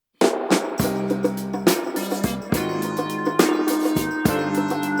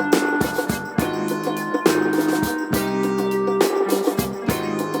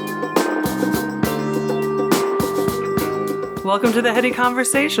Welcome to the Heady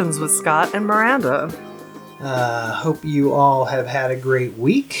Conversations with Scott and Miranda. Hope you all have had a great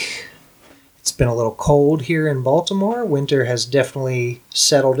week. It's been a little cold here in Baltimore. Winter has definitely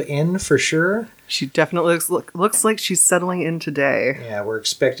settled in for sure. She definitely looks like she's settling in today. Yeah, we're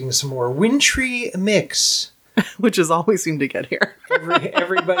expecting some more wintry mix. Which is all we seem to get here.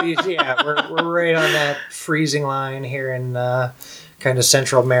 Everybody's, we're right on that freezing line here in kind of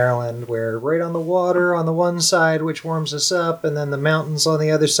central Maryland. We're right on the water on the one side, which warms us up, and then the mountains on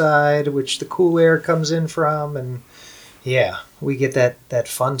the other side, which the cool air comes in from. And yeah, we get that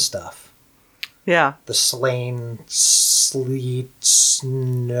fun stuff. Yeah. The slain, sleet,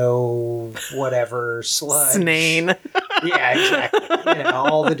 snow, whatever, sludge. Snane. Yeah, exactly.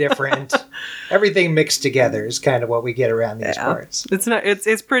 All the different, everything mixed together is kind of what we get around these parts.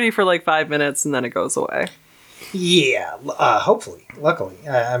 It's pretty for like 5 minutes and then it goes away. Yeah, hopefully, luckily.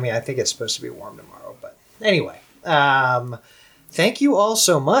 I think it's supposed to be warm tomorrow, but anyway. Thank you all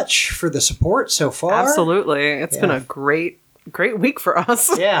so much for the support so far. Absolutely. It's been a great week for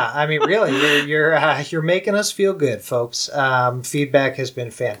us. Yeah, really, you're making us feel good, folks. Feedback has been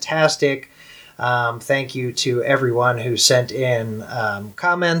fantastic. Thank you to everyone who sent in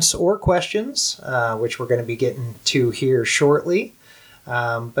comments or questions, which we're going to be getting to here shortly.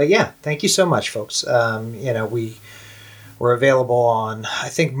 But yeah, thank you so much, folks. We're available on, I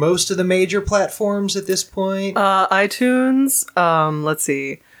think, most of the major platforms at this point. iTunes. Let's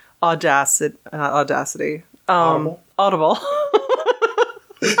see, Audacity. Audible.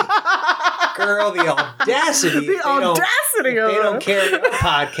 Girl, the audacity. The audacity of it. They don't carry our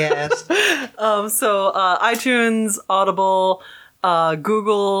podcast. So iTunes, Audible,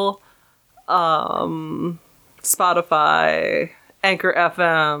 Google, Spotify, Anchor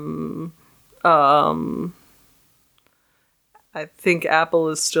FM. I think Apple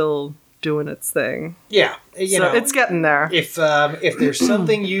is still doing its thing. Yeah, it's getting there. If there's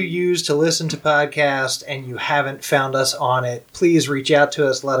something you use to listen to podcasts and you haven't found us on it, please reach out to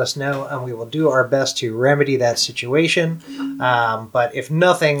us, let us know, and we will do our best to remedy that situation. But if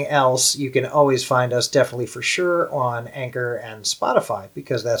nothing else, you can always find us definitely for sure on Anchor and Spotify,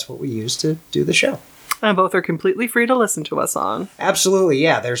 because that's what we use to do the show. And both are completely free to listen to us on. Absolutely,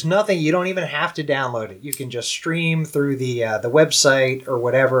 yeah. There's nothing, you don't even have to download it. You can just stream through the website or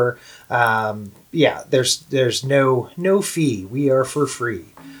whatever. There's no fee. We are for free.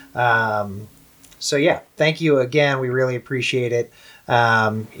 So yeah, thank you again. We really appreciate it.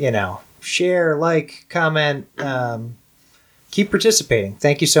 Share, like, comment, keep participating.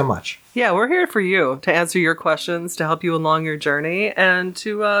 Thank you so much. Yeah, we're here for you to answer your questions, to help you along your journey, and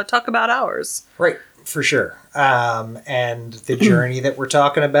to talk about ours. Right. For sure. And the journey that we're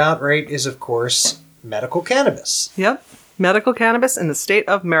talking about, right, is, of course, medical cannabis. Yep. Medical cannabis in the state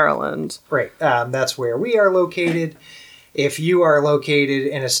of Maryland. Right. That's where we are located. If you are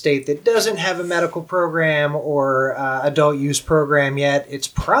located in a state that doesn't have a medical program or adult use program yet, it's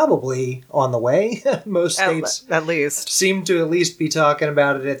probably on the way. Most states at least seem to at least be talking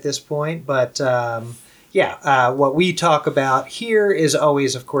about it at this point. But what we talk about here is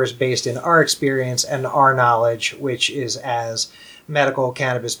always, of course, based in our experience and our knowledge, which is as medical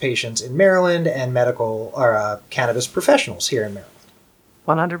cannabis patients in Maryland and medical cannabis professionals here in Maryland.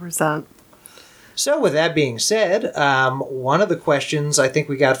 100%. So with that being said, one of the questions I think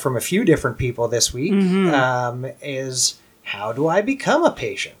we got from a few different people this week is, how do I become a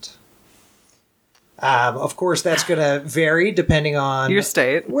patient? Of course, that's going to vary depending on your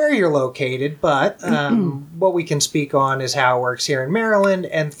state, where you're located. But what we can speak on is how it works here in Maryland,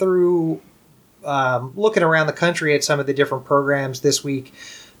 and through looking around the country at some of the different programs this week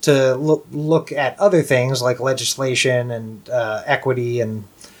to look at other things like legislation and equity and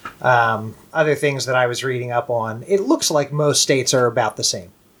other things that I was reading up on. It looks like most states are about the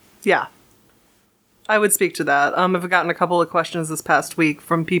same. Yeah. I would speak to that. I've gotten a couple of questions this past week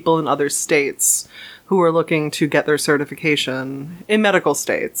from people in other states who are looking to get their certification in medical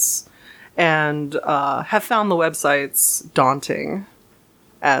states and have found the websites daunting,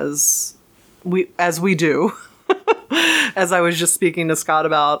 as we do. As I was just speaking to Scott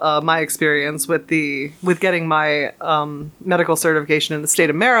about my experience with getting my medical certification in the state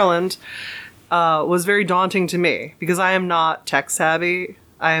of Maryland, was very daunting to me because I am not tech savvy.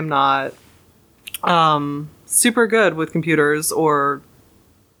 I am not super good with computers or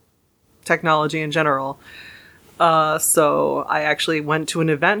technology in general. So I actually went to an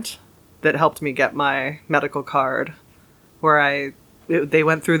event that helped me get my medical card, where they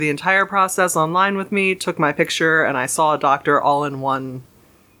went through the entire process online with me, took my picture, and I saw a doctor all in one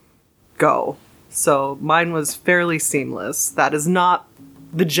go. So mine was fairly seamless. That is not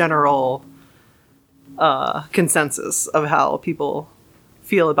the general consensus of how people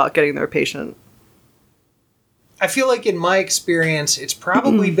feel about getting their patient. I feel like in my experience, it's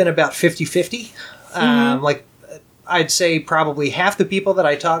probably been about 50-50. Like, I'd say probably half the people that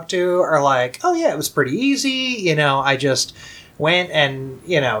I talk to are like, oh yeah, it was pretty easy. I just went and,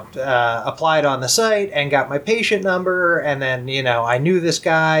 applied on the site and got my patient number. And then, I knew this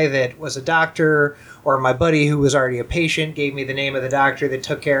guy that was a doctor, or my buddy who was already a patient gave me the name of the doctor that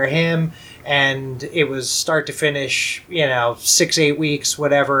took care of him. And it was start to finish, 6-8 weeks,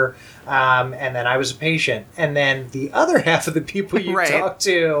 whatever. And then I was a patient. And then the other half of the people you talk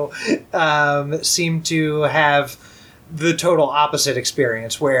to seem to have the total opposite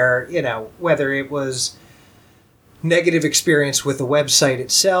experience where, whether it was negative experience with the website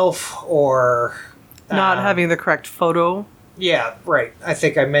itself or not having the correct photo. Yeah, right. I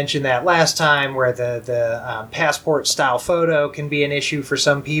think I mentioned that last time where the passport style photo can be an issue for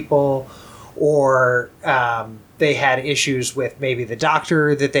some people, or they had issues with maybe the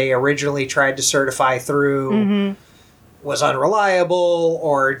doctor that they originally tried to certify through was unreliable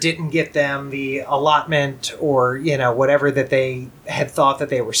or didn't get them the allotment or, whatever that they had thought that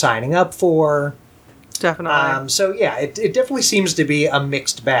they were signing up for. Definitely. So yeah, it definitely seems to be a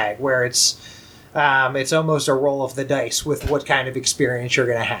mixed bag where it's almost a roll of the dice with what kind of experience you're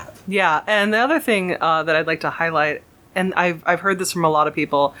going to have. Yeah, and the other thing that I'd like to highlight, and I've heard this from a lot of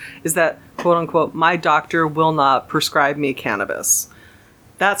people, is that, quote unquote, my doctor will not prescribe me cannabis.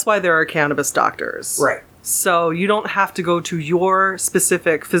 That's why there are cannabis doctors. Right. So you don't have to go to your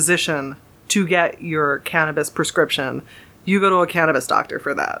specific physician to get your cannabis prescription. You go to a cannabis doctor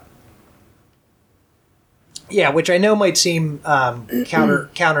for that. Yeah, which I know might seem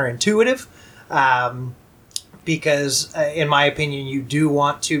counterintuitive, because in my opinion, you do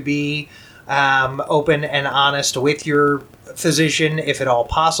want to be open and honest with your physician, if at all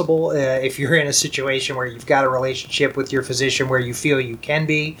possible. If you're in a situation where you've got a relationship with your physician where you feel you can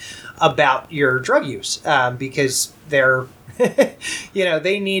be about your drug use, because they're,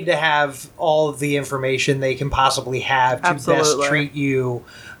 they need to have all of the information they can possibly have to best treat you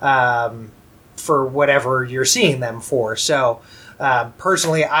for whatever you're seeing them for. So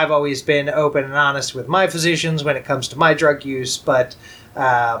personally, I've always been open and honest with my physicians when it comes to my drug use, but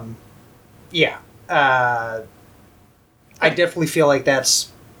I definitely feel like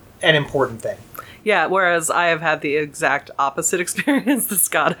that's an important thing. Yeah, whereas I have had the exact opposite experience that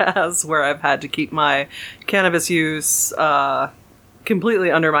Scott has, where I've had to keep my cannabis use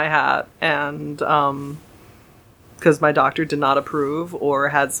completely under my hat, and because my doctor did not approve or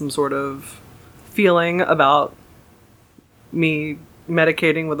had some sort of feeling about me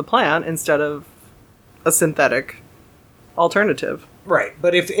medicating with a plant instead of a synthetic alternative. Right,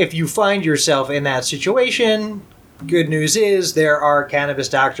 but if you find yourself in that situation, good news is there are cannabis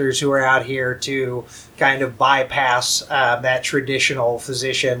doctors who are out here to kind of bypass that traditional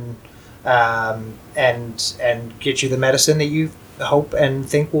physician and get you the medicine that you hope and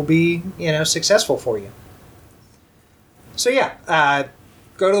think will be successful for you. So yeah,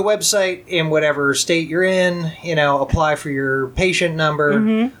 go to the website in whatever state you're in, apply for your patient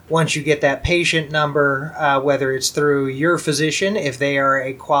number. Once you get that patient number, whether it's through your physician, if they are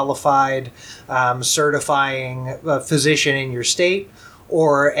a qualified certifying physician in your state,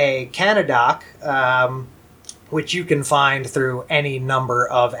 or a Canadoc, which you can find through any number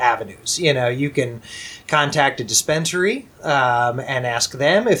of avenues. You can contact a dispensary and ask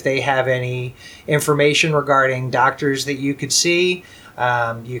them if they have any information regarding doctors that you could see.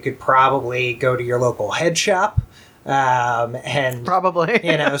 You could probably go to your local head shop and probably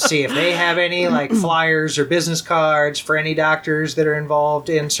see if they have any like flyers or business cards for any doctors that are involved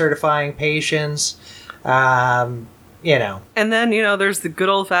in certifying patients. And then there's the good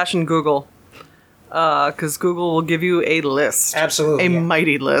old-fashioned Google, because Google will give you a list. Absolutely,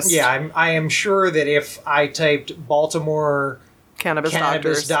 mighty list. Yeah, I am sure that if I typed Baltimore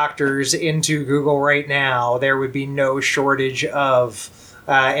cannabis doctors into Google right now, there would be no shortage of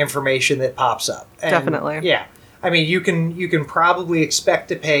information that pops up. And definitely. Yeah. I mean, you can probably expect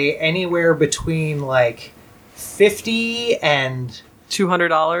to pay anywhere between like $50 and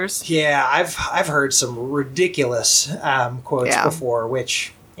 $200. Yeah, I've heard some ridiculous quotes before,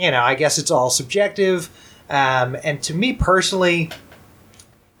 which I guess it's all subjective. And to me personally,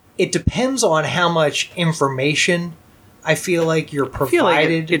 it depends on how much information I feel like you're provided. I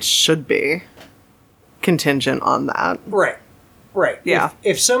feel like it should be contingent on that. Right. Yeah.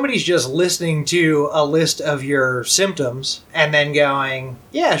 If somebody's just listening to a list of your symptoms and then going,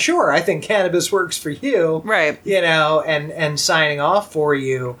 yeah, sure, I think cannabis works for you. Right. And signing off for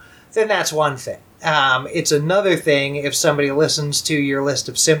you, then that's one thing. It's another thing if somebody listens to your list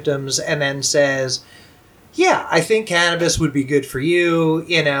of symptoms and then says, Yeah, I think cannabis would be good for you.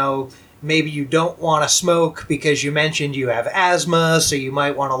 You know, maybe you don't want to smoke because you mentioned you have asthma, so you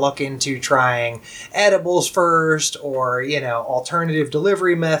might want to look into trying edibles first, or, you know, alternative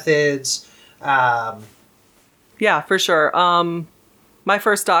delivery methods. Yeah, for sure. My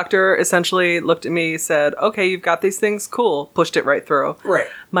first doctor essentially looked at me, said, okay, you've got these things, cool, pushed it right through. Right.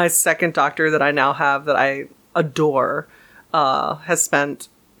 My second doctor that I now have that I adore has spent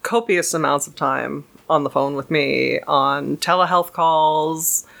copious amounts of time on the phone with me, on telehealth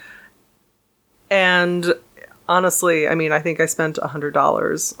calls. And honestly, I mean, I think I spent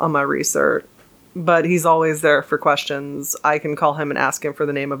 $100 on my research, but he's always there for questions. I can call him and ask him for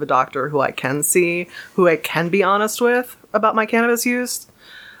the name of a doctor who I can see, who I can be honest with about my cannabis use.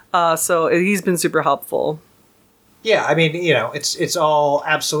 So he's been super helpful. Yeah, I mean, you know, it's all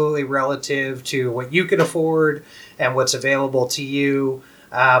absolutely relative to what you can afford and what's available to you.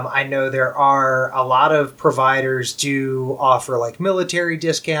 I know there are a lot of providers do offer like military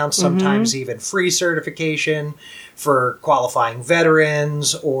discounts, sometimes even free certification for qualifying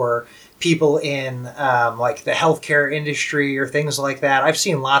veterans or people in like the healthcare industry or things like that. I've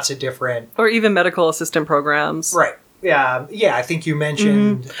seen lots of different... Or even medical assistant programs. Right. Yeah, I think you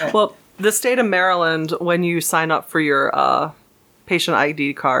mentioned... Well, the state of Maryland, when you sign up for your patient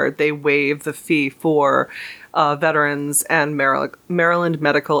ID card, they waive the fee for veterans and Maryland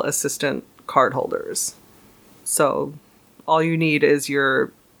medical assistant card holders. So all you need is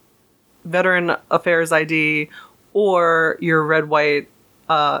your Veteran Affairs ID or your red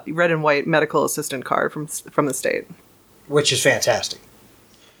and white medical assistant card from the state. Which is fantastic.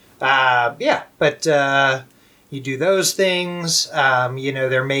 But you do those things. You know,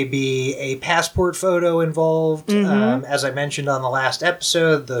 there may be a passport photo involved. As I mentioned on the last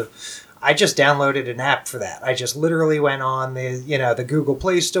episode, I just downloaded an app for that. I just literally went on the Google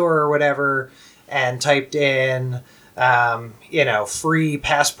Play Store or whatever and typed in, free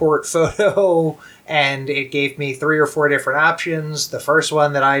passport photo, and it gave me 3 or 4 different options. The first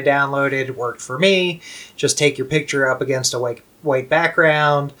one that I downloaded worked for me. Just take your picture up against a white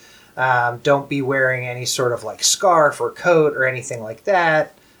background. Don't be wearing any sort of like scarf or coat or anything like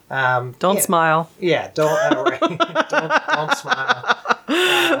that. Don't smile. Yeah, don't smile.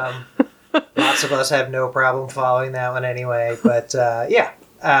 Lots of us have no problem following that one anyway. But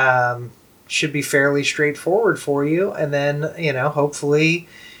should be fairly straightforward for you. And then, hopefully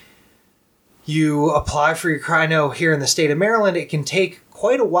you apply for your card. I know here in the state of Maryland, it can take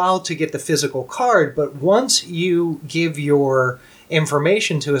quite a while to get the physical card. But once you give your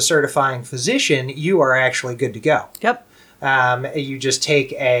information to a certifying physician, you are actually good to go. Yep. You just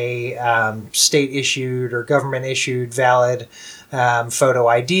take a state-issued or government-issued valid photo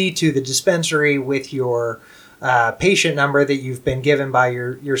ID to the dispensary with your patient number that you've been given by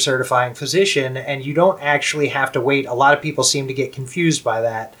your certifying physician, and you don't actually have to wait. A lot of people seem to get confused by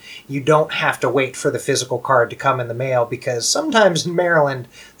that. You don't have to wait for the physical card to come in the mail, because sometimes in Maryland,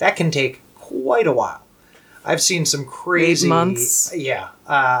 that can take quite a while. I've seen some crazy... 8 months? Yeah.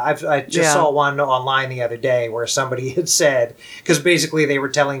 I just saw one online the other day where somebody had said... Because basically they were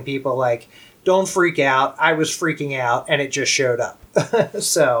telling people, like, don't freak out. I was freaking out, and it just showed up.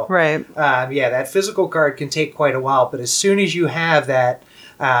 So... Right. That physical card can take quite a while, but as soon as you have that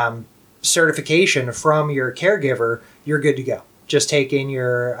certification from your caregiver, you're good to go. Just take in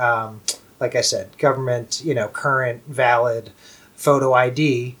your, like I said, government, current, valid photo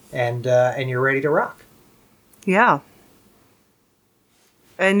ID, and you're ready to rock. Yeah.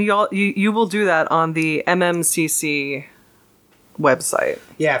 And you will do that on the MMCC website.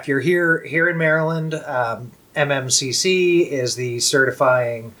 Yeah, if you're here in Maryland, MMCC is the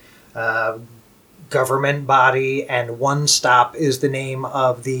certifying government body, and One Stop is the name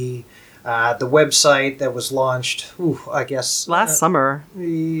of the website that was launched. I guess last summer.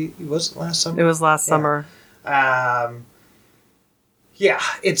 Was it last summer? It was last summer.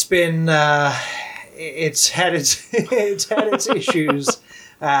 It's been. It's had its issues.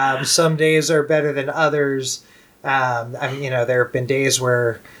 Some days are better than others. There have been days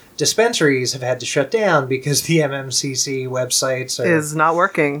where dispensaries have had to shut down because the MMCC websites is not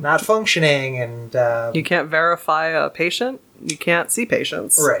working, not functioning, and you can't verify a patient. You can't see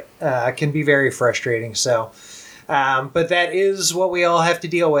patients. Right. It can be very frustrating. So, but that is what we all have to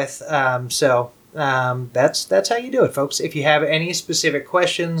deal with. That's how you do it, folks. If you have any specific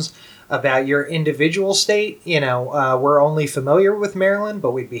questions about your individual state, we're only familiar with Maryland,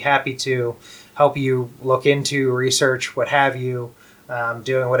 but we'd be happy to help you look into research, what have you,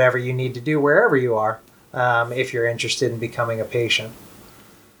 doing whatever you need to do wherever you are, if you're interested in becoming a patient.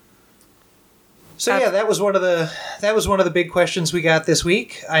 So yeah, that was one of the big questions we got this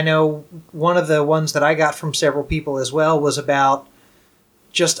week. I know one of the ones that I got from several people as well was about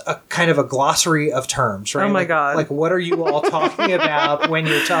just a kind of a glossary of terms, right? Oh my God. Like what are you all talking about when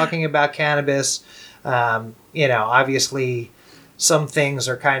you're talking about cannabis? Obviously some things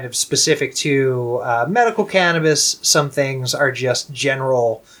are kind of specific to medical cannabis. Some things are just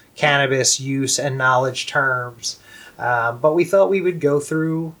general cannabis use and knowledge terms. But we thought we would go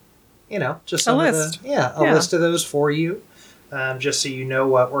through, just some a list. List of those for you, just so you know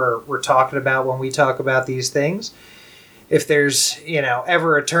what we're talking about when we talk about these things. If there's,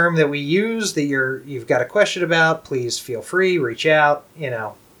 ever a term that we use that you've got a question about, please feel free, reach out.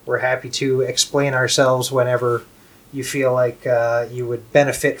 We're happy to explain ourselves whenever you feel like you would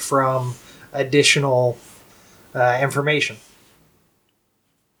benefit from additional information.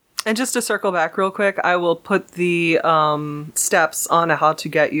 And just to circle back real quick, I will put the steps on how to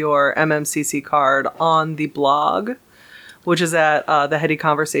get your MMCC card on the blog, which is at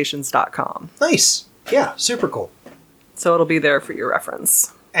theheadyconversations.com. Nice. Yeah, super cool. So it'll be there for your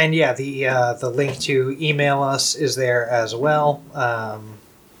reference. And yeah, the link to email us is there as well.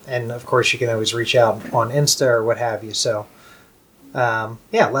 And of course, you can always reach out on Insta or what have you. So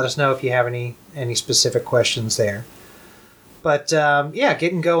let us know if you have any specific questions there. But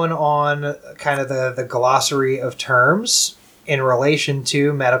getting going on kind of the glossary of terms in relation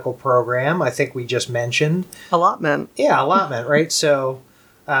to medical program, I think we just mentioned. Allotment. Yeah, allotment, right? So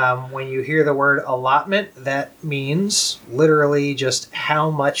when you hear the word allotment, that means literally just how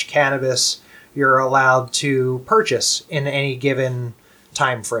much cannabis you're allowed to purchase in any given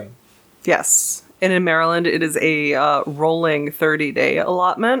time frame. Yes. And in Maryland, it is a rolling 30-day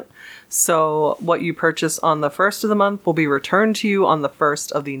allotment. So what you purchase on the 1st of the month will be returned to you on the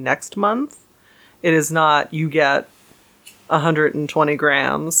 1st of the next month. It is not you get 120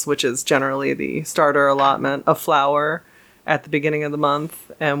 grams, which is generally the starter allotment of flour at the beginning of the month.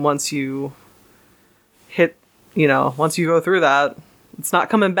 And once you once you go through that, it's not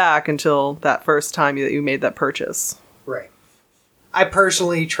coming back until that first time that you made that purchase. Right. I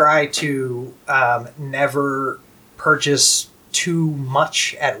personally try to never purchase too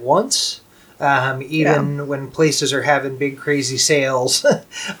much at once. When places are having big crazy sales,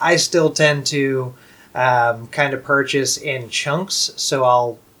 I still tend to kind of purchase in chunks. So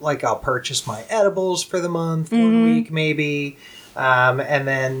I'll purchase my edibles for the month, 1 week maybe, and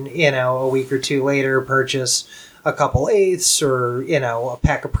then a week or two later purchase a couple eighths or a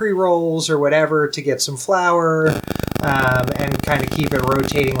pack of pre-rolls or whatever to get some flour, and kind of keep it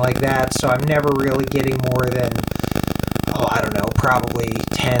rotating like that. So I'm never really getting more than probably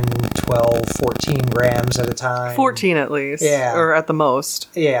 10, 12, 14 grams at a time. 14 at least. Yeah. Or at the most.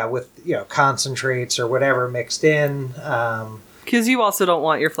 Yeah, with, concentrates or whatever mixed in. Because you also don't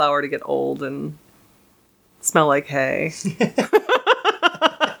want your flour to get old and smell like hay.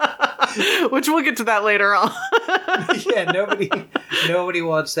 Which we'll get to that later on. Yeah, nobody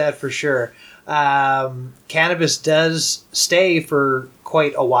wants that for sure. Cannabis does stay for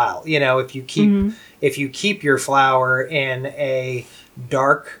quite a while. If you keep your flour in a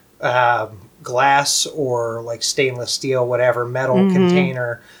dark glass or like stainless steel, whatever metal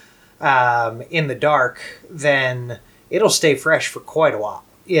container in the dark, then it'll stay fresh for quite a while.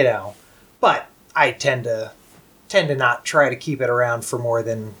 But I tend to not try to keep it around for more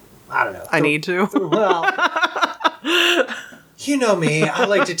than, I don't know. I need to. Well, you know me. I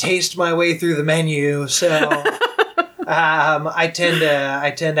like to taste my way through the menu, so I tend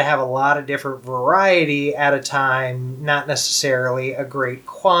to have a lot of different variety at a time. Not necessarily a great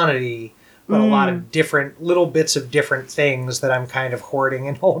quantity, but a lot of different little bits of different things that I'm kind of hoarding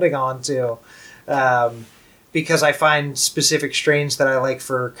and holding on to. Because I find specific strains that I like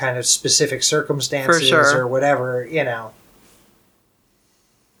for kind of specific circumstances, for sure, or whatever,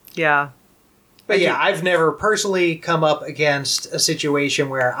 Yeah. But yeah, I've never personally come up against a situation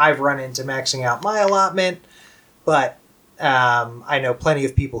where I've run into maxing out my allotment, but I know plenty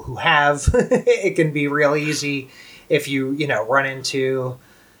of people who have. It can be real easy if you run into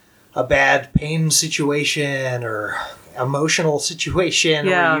a bad pain situation or emotional situation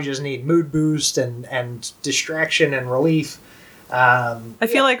where you just need mood boost and distraction and relief. I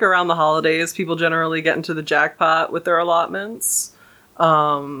feel like around the holidays, people generally get into the jackpot with their allotments.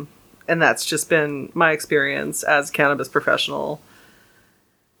 And that's just been my experience as a cannabis professional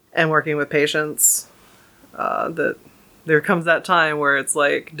and working with patients, that there comes that time where it's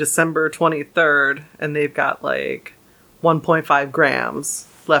like December 23rd and they've got like 1.5 grams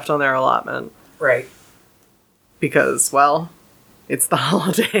left on their allotment. Right. Because, well, it's the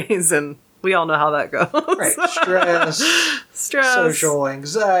holidays and we all know how that goes. Right. Stress. stress, social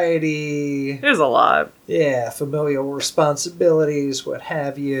anxiety. There's a lot. Yeah, familial responsibilities, what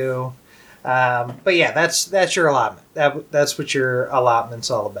have you. But yeah, that's your allotment. That's what your allotment's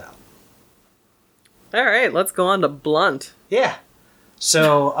all about. All right, let's go on to blunt. Yeah.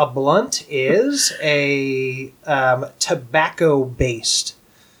 So a blunt is a tobacco-based.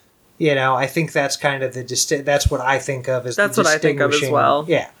 I think that's kind of that's what I think of as that's the what I think of as well.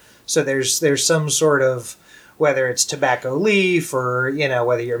 Yeah. So there's some sort of, whether it's tobacco leaf or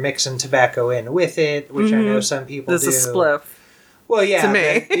whether you're mixing tobacco in with it, which I know some people This do. is spliff. Well, yeah, to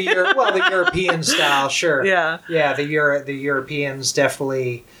me. the European style, sure. Yeah. Yeah, the Europeans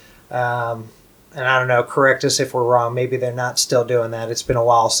definitely. And I don't know, correct us if we're wrong. Maybe they're not still doing that. It's been a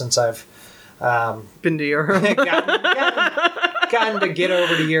while since I've been to Europe. gotten to get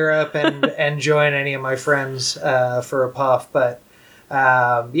over to Europe and join any of my friends for a puff. But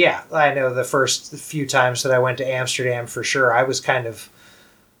yeah, I know the first few times that I went to Amsterdam, for sure, I was kind of,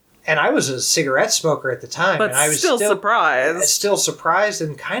 and I was a cigarette smoker at the time, but and I was still surprised. Still surprised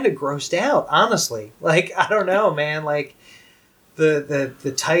and kind of grossed out, honestly. Like, I don't know, man, like.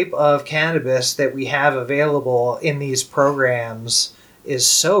 The type of cannabis that we have available in these programs is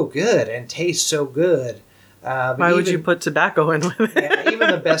so good and tastes so good. Why would you put tobacco in with it? Yeah,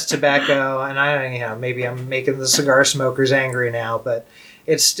 even the best tobacco, and maybe I'm making the cigar smokers angry now, but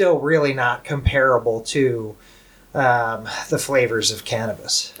it's still really not comparable to the flavors of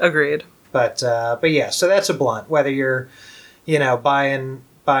cannabis. Agreed. But yeah, so that's a blunt. Whether you're, buying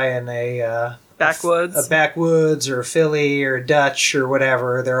a backwoods. A backwoods or a Philly or a Dutch or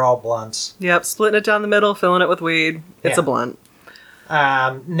whatever, they're all blunts. Yep, splitting it down the middle, filling it with weed. It's a blunt.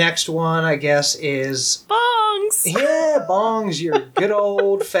 Next one, I guess, is... Bongs! Yeah, bongs, your good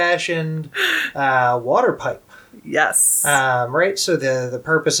old-fashioned water pipe. Yes. Right, so the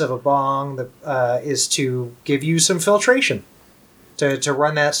purpose of a bong is to give you some filtration. To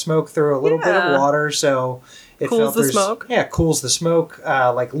run that smoke through a little bit of water, so... It cools the smoke. Yeah, cools the smoke,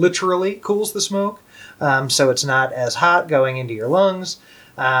 like literally cools the smoke. So it's not as hot going into your lungs,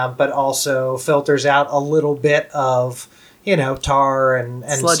 but also filters out a little bit of, tar and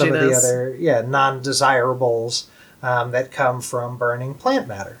some of the other, non-desirables that come from burning plant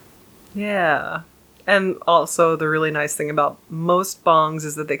matter. Yeah. And also the really nice thing about most bongs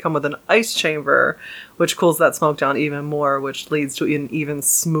is that they come with an ice chamber, which cools that smoke down even more, which leads to an even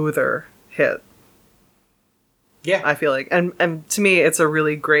smoother hit. Yeah. I feel like. And to me, it's a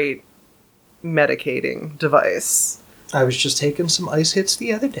really great medicating device. I was just taking some ice hits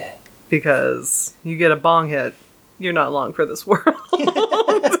the other day. Because you get a bong hit, you're not long for this world.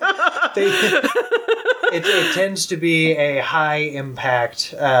 It tends to be a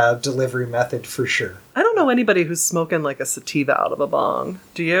high-impact delivery method for sure. I don't know anybody who's smoking like a sativa out of a bong.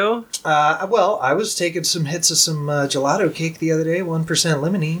 Do you? Well, I was taking some hits of some gelato cake the other day, 1%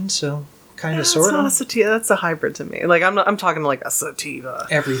 limonene, so... Kind of, sort of. Not a sativa. That's a hybrid to me. Like I'm talking like a sativa.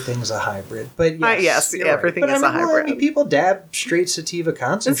 Everything's a hybrid, but yes, everything right. is a hybrid. Well, people dab straight sativa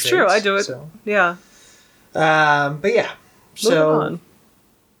concentrates. It's true. I do it. So. Yeah. But yeah. So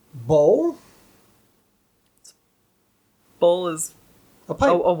bowl. Bowl is a pipe.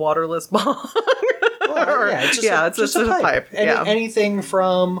 A waterless bong. It's just a pipe. Anything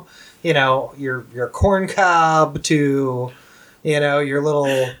from your corn cob to your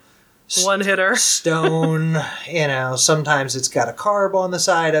little. One hitter. Stone, sometimes it's got a carb on the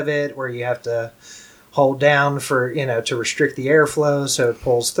side of it where you have to hold down for, to restrict the airflow so it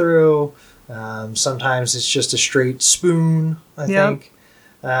pulls through. Sometimes it's just a straight spoon, I think.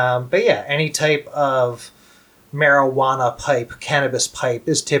 But yeah, any type of marijuana pipe, cannabis pipe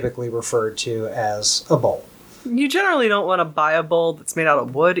is typically referred to as a bowl. You generally don't want to buy a bowl that's made out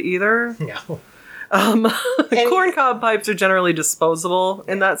of wood either. No. Corncob pipes are generally disposable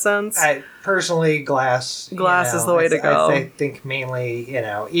in that sense. I personally, glass. Glass is the way to go. I think mainly,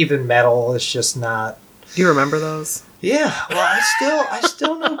 even metal is just not. Do you remember those? Yeah. Well, I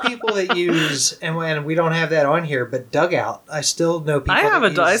still know people that use, and we don't have that on here, but dugout. I still know people.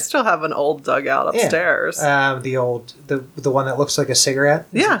 I still have an old dugout upstairs. The one that looks like a cigarette.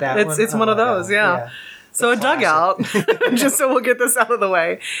 Yeah, it's one of those. Yeah. So a dugout, just so we'll get this out of the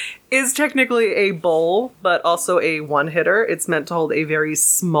way, is technically a bowl, but also a one-hitter. It's meant to hold a very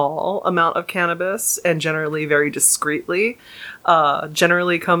small amount of cannabis and generally very discreetly.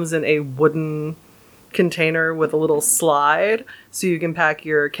 Generally comes in a wooden container with a little slide, so you can pack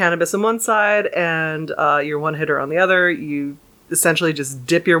your cannabis on one side and your one-hitter on the other. You essentially just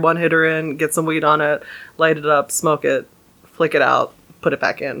dip your one-hitter in, get some weed on it, light it up, smoke it, flick it out, put it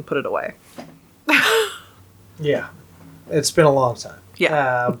back in, put it away. Yeah, it's been a long time.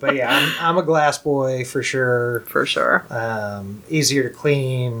 Yeah. But yeah, I'm a glass boy for sure. For sure. Easier to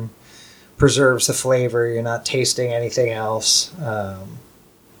clean, preserves the flavor. You're not tasting anything else.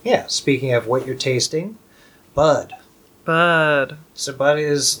 Yeah, speaking of what you're tasting, bud. Bud. So bud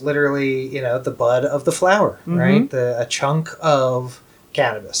is literally, the bud of the flower, right? A chunk of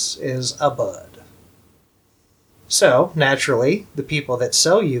cannabis is a bud. So, naturally, the people that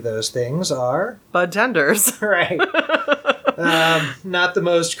sell you those things are... bud tenders. Right. Not the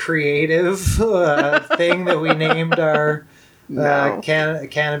most creative thing that we named our No.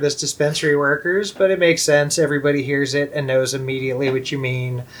 cannabis dispensary workers, but it makes sense. Everybody hears it and knows immediately what you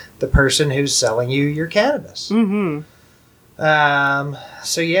mean. The person who's selling you your cannabis. Mm-hmm.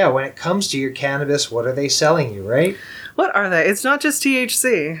 So yeah, when it comes to your cannabis, what are they selling you, right? What are they? It's not just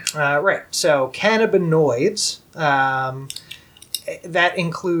THC. Right. So cannabinoids, that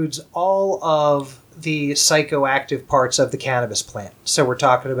includes all of the psychoactive parts of the cannabis plant. So we're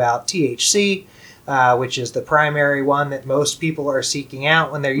talking about THC, which is the primary one that most people are seeking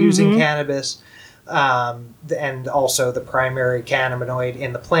out when they're using cannabis, and also the primary cannabinoid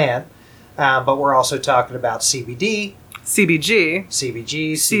in the plant. But we're also talking about CBD, CBG.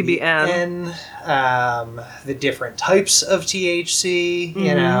 CBG, CBN. the different types of THC,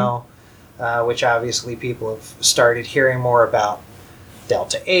 which obviously people have started hearing more about.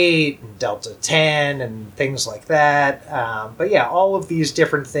 Delta 8 and Delta 10 and things like that. But yeah, all of these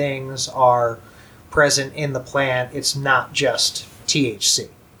different things are present in the plant. It's not just THC.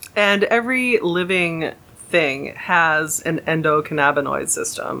 And every living thing has an endocannabinoid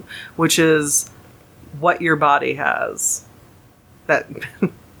system, which is what your body has. That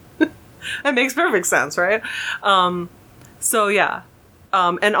that makes perfect sense, right? So yeah.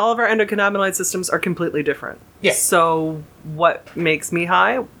 And all of our endocannabinoid systems are completely different. Yeah. So what makes me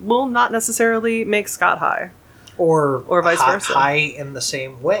high will not necessarily make Scott high. Or vice versa. High in the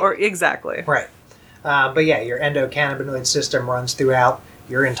same way. Or exactly. Right. But yeah, your endocannabinoid system runs throughout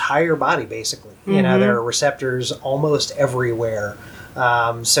your entire body, basically. There are receptors almost everywhere.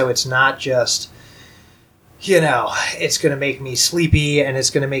 So it's not just... it's going to make me sleepy and it's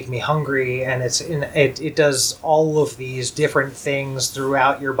going to make me hungry, and it does all of these different things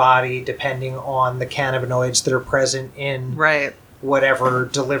throughout your body depending on the cannabinoids that are present in whatever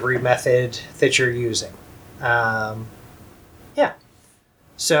delivery method that you're using. Yeah.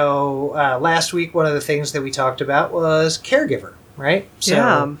 So last week, one of the things that we talked about was caregiver, right?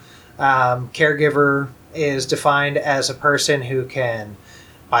 So, caregiver is defined as a person who can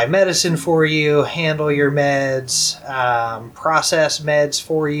buy medicine for you, handle your meds, process meds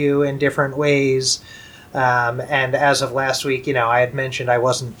for you in different ways. And as of last week, I had mentioned I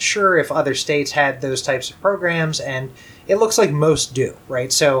wasn't sure if other states had those types of programs, and it looks like most do,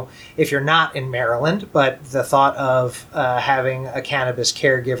 right? So if you're not in Maryland, but the thought of having a cannabis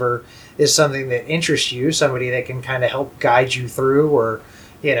caregiver is something that interests you, somebody that can kind of help guide you through or,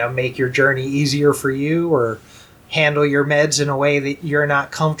 make your journey easier for you or handle your meds in a way that you're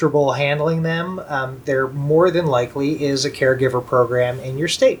not comfortable handling them, there more than likely is a caregiver program in your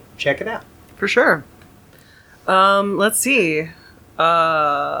state. Check it out. For sure. Let's see. Where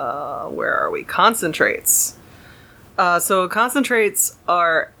are we? Concentrates. So concentrates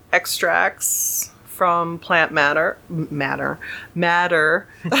are extracts from plant matter.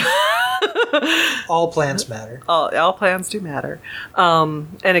 All plants matter. All plants do matter.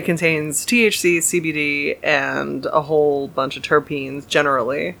 And it contains THC, CBD, and a whole bunch of terpenes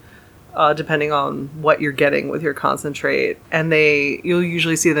generally, depending on what you're getting with your concentrate. And you'll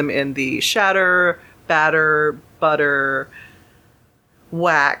usually see them in the shatter, batter, butter,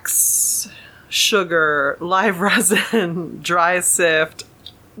 wax, sugar, live resin, dry sift.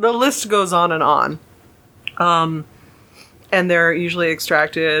 The list goes on and on. And they're usually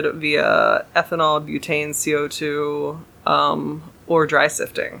extracted via ethanol, butane, CO2, or dry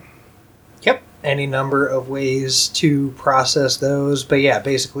sifting. Yep. Any number of ways to process those. But yeah,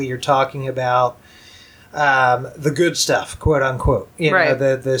 basically you're talking about the good stuff, quote unquote.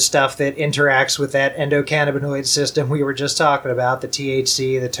 The stuff that interacts with that endocannabinoid system we were just talking about, the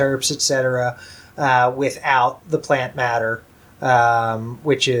THC, the terps, etc., without the plant matter,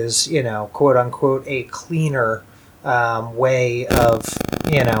 which is, quote unquote, a cleaner way of,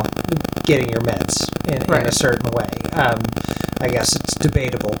 getting your meds in a certain way. I guess it's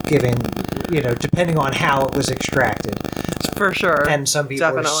debatable, depending on how it was extracted. For sure. And some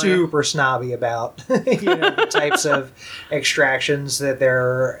people are super snobby about, the types of extractions that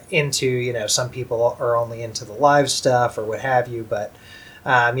they're into. Some people are only into the live stuff or what have you. But,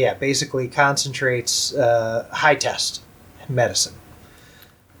 basically concentrates high test medicine.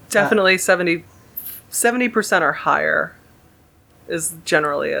 Definitely 70% or higher is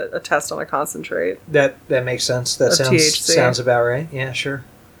generally a test on a concentrate. That makes sense. That Of THC. sounds about right. Yeah, sure.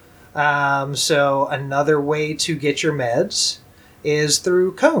 So another way to get your meds is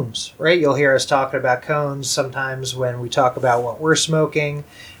through cones, right? You'll hear us talking about cones sometimes when we talk about what we're smoking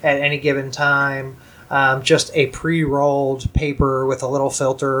at any given time. Just a pre-rolled paper with a little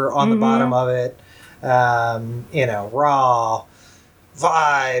filter on the bottom of it. Raw,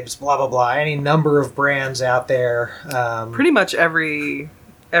 Vibes, blah, blah, blah. Any number of brands out there. Pretty much every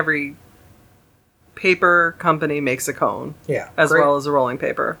paper company makes a cone. Yeah. As well as a rolling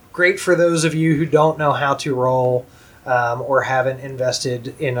paper. Great for those of you who don't know how to roll or haven't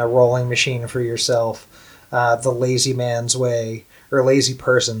invested in a rolling machine for yourself. The lazy man's way, or lazy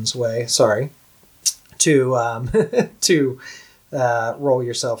person's way, sorry, to roll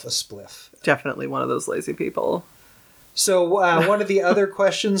yourself a spliff. Definitely one of those lazy people. So one of the other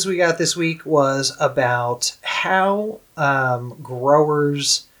questions we got this week was about how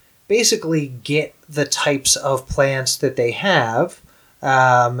growers basically get the types of plants that they have,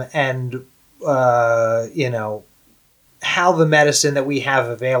 and how the medicine that we have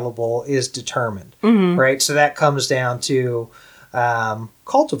available is determined, right? So that comes down to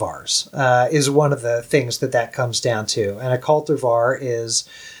cultivars is one of the things that comes down to. And a cultivar is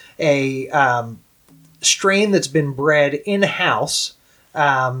a strain that's been bred in-house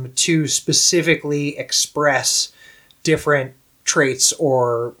to specifically express different traits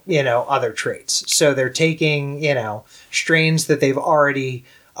or, other traits. So they're taking, strains that they've already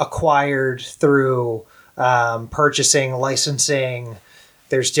acquired through purchasing, licensing.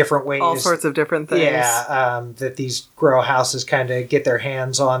 There's different ways. All sorts of different things. Yeah, that these grow houses kind of get their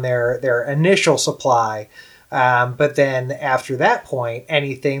hands on their initial supply. But then after that point,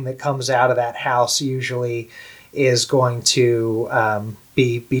 anything that comes out of that house usually is going to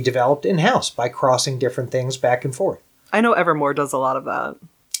be developed in-house by crossing different things back and forth. I know Evermore does a lot of that.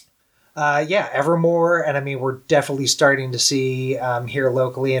 Evermore, and I mean, we're definitely starting to see here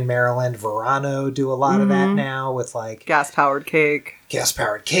locally in Maryland, Verano do a lot of that now with like gas-powered cake,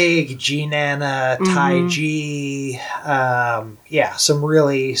 G-Nana, Tai G, some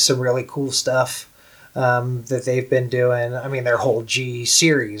really cool stuff that they've been doing. I mean, their whole G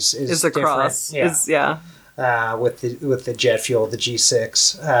series is a different. cross. With the jet fuel, the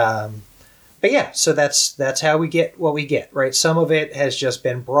G6. But yeah, so that's how we get what we get, right? Some of it has just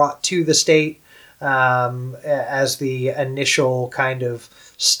been brought to the state as the initial kind of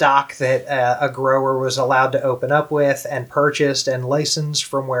stock that a grower was allowed to open up with and purchased and licensed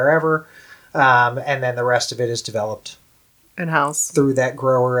from wherever. And then the rest of it is developed in-house through that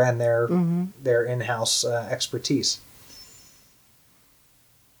grower and their in-house expertise.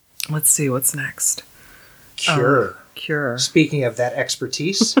 Let's see, what's next? Cure. Speaking of that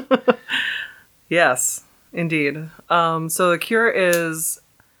expertise. Yes, indeed. So the cure is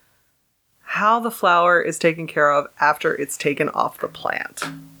how the flower is taken care of after it's taken off the plant,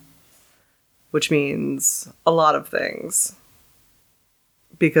 which means a lot of things.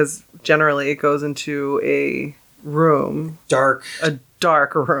 Because generally it goes into a room. A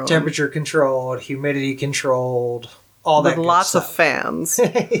dark room. Temperature controlled, humidity controlled, all that with lots of fans.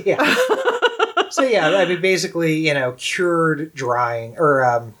 Yeah. So yeah, I mean, basically, cured drying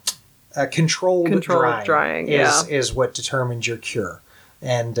or controlled drying is what determines your cure,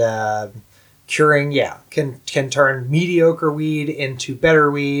 and curing, can turn mediocre weed into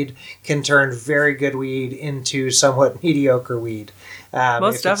better weed, can turn very good weed into somewhat mediocre weed.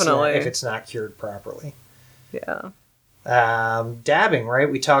 Most definitely, if it's not cured properly. Yeah. Dabbing,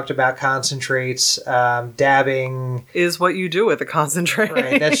 right? We talked about concentrates. Dabbing is what you do with a concentrate.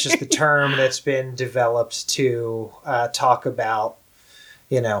 Right. That's just the term that's been developed to talk about,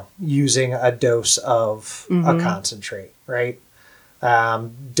 using a dose of a concentrate, right?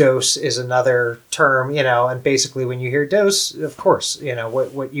 Dose is another term, and basically when you hear dose, of course,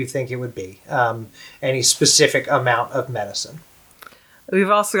 what you think it would be. Any specific amount of medicine. We've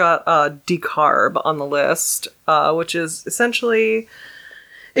also got decarb on the list, which is essentially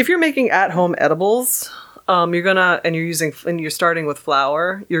if you're making at-home edibles, you're starting with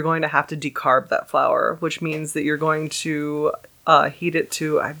flour, you're going to have to decarb that flour, which means that you're going to heat it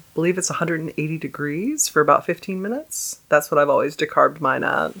to, I believe it's 180 degrees for about 15 minutes. That's what I've always decarbed mine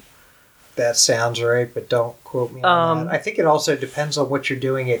at. That sounds right, but don't quote me on that. I think it also depends on what you're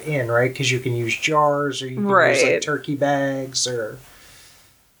doing it in, right? Because you can use jars or you can use like turkey bags or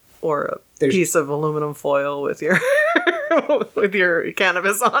a piece of aluminum foil with your with your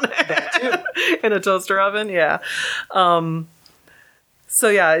cannabis on it. That too. In a toaster oven, yeah. So So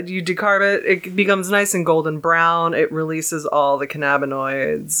yeah, you decarb it, it becomes nice and golden brown, it releases all the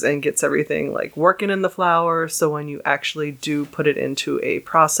cannabinoids and gets everything like working in the flower, so when you actually do put it into a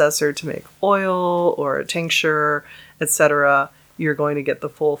processor to make oil or a tincture, etc., you're going to get the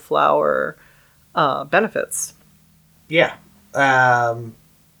full flower benefits. Yeah.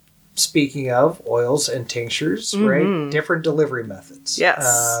 Speaking of oils and tinctures, right? Different delivery methods.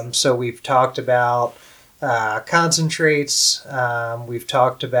 Yes. So we've talked about concentrates. We've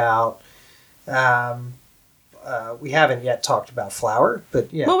talked about. We haven't yet talked about flour,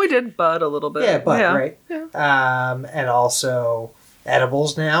 but yeah. Well, we did bud a little bit. Yeah, bud, right? Yeah. And also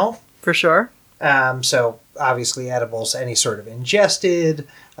edibles now. For sure. So obviously edibles, any sort of ingested,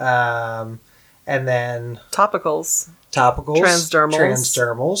 and then Topicals.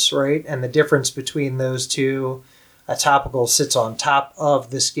 Transdermals, right? And the difference between those two, a topical sits on top of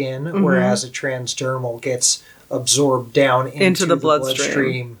the skin, whereas a transdermal gets absorbed down into the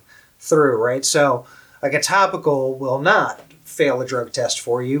bloodstream through, right? So, like a topical will not fail a drug test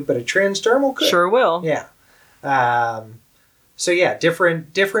for you, but a transdermal could. Sure will. Yeah. So yeah,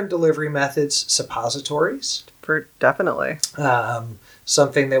 different delivery methods, suppositories. Definitely.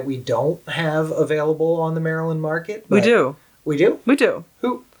 Something that we don't have available on the Maryland market. We do. We do? We do.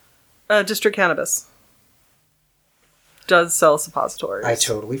 Who? District Cannabis does sell suppositories. I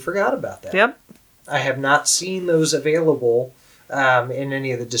totally forgot about that. Yep. I have not seen those available in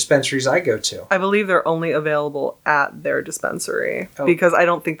any of the dispensaries I go to. I believe they're only available at their dispensary because I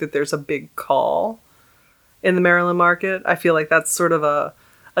don't think that there's a big call in the Maryland market. I feel like that's sort of a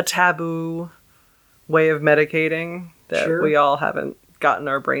taboo way of medicating that we all haven't gotten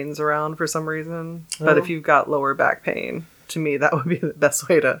our brains around for some reason. But if you've got lower back pain, to me, that would be the best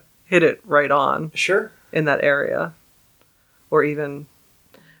way to hit it right on. Sure. In that area. Or even,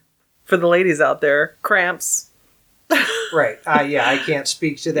 for the ladies out there, cramps. Right. Yeah, I can't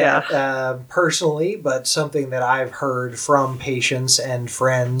speak to that personally, but something that I've heard from patients and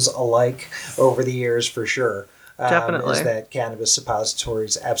friends alike over the years for sure. Definitely. Is that cannabis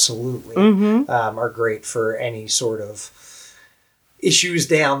suppositories absolutely are great for any sort of issues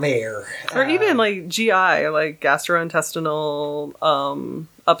down there. Or even like GI, like gastrointestinal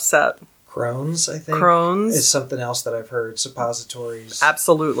upset. Crohn's, I think. Crohn's. Is something else that I've heard suppositories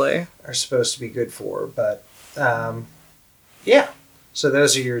absolutely are supposed to be good for. But yeah. So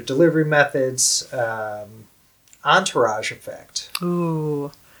those are your delivery methods. Entourage effect.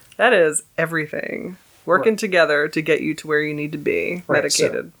 Ooh, that is everything. Working together to get you to where you need to be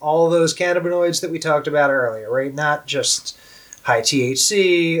medicated. So all those cannabinoids that we talked about earlier, right? Not just high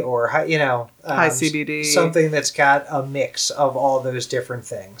THC or high CBD. Something that's got a mix of all those different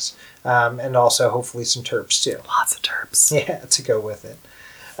things. And also hopefully some terps too. Lots of terps. Yeah, to go with it.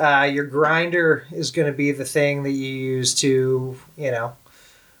 Your grinder is going to be the thing that you use to,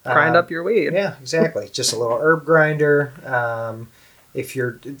 grind up your weed. Yeah, exactly. Just a little herb grinder.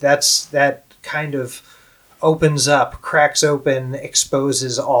 That kind of cracks open,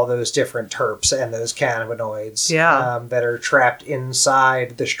 exposes all those different terps and those cannabinoids that are trapped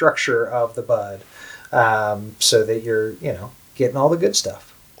inside the structure of the bud, so that you're, getting all the good stuff.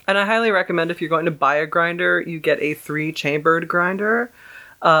 And I highly recommend if you're going to buy a grinder, you get a 3-chambered grinder,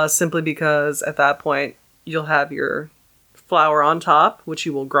 simply because at that point you'll have your flour on top, which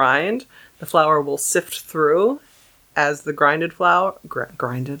you will grind. The flour will sift through as the ground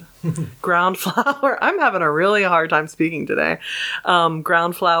flour. I'm having a really hard time speaking today.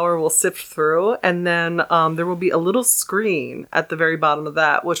 Ground flour will sift through, and then there will be a little screen at the very bottom of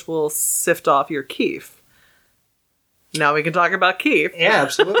that, which will sift off your keef. Now we can talk about keef. Yeah,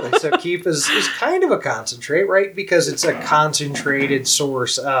 absolutely. So keef is kind of a concentrate, right? Because it's a concentrated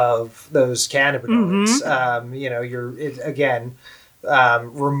source of those cannabinoids.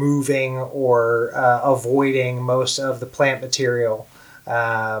 Removing or avoiding most of the plant material.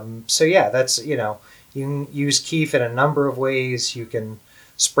 So yeah, that's, you can use keef in a number of ways. You can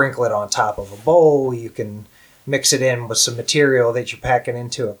sprinkle it on top of a bowl. You can mix it in with some material that you're packing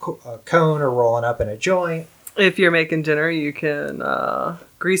into a cone or rolling up in a joint. If you're making dinner, you can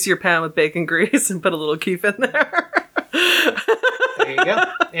grease your pan with bacon grease and put a little keef in there. There you go.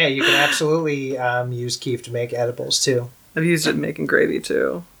 Yeah, you can absolutely use keef to make edibles too. I've used it in making gravy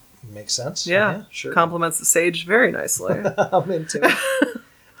too. Makes sense. Yeah, sure. Complements the sage very nicely. I'm into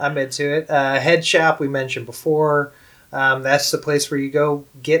it. Head Shop we mentioned before. That's the place where you go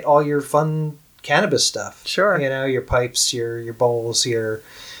get all your fun cannabis stuff. Sure. Your pipes, your bowls, your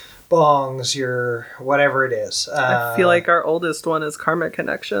bongs, your whatever it is. I feel like our oldest one is Karmic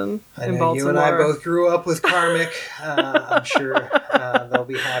Connection in Baltimore. You and I both grew up with Karmic. I'm sure they'll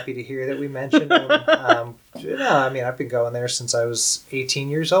be happy to hear that we mentioned them. No, I mean, I've been going there since I was 18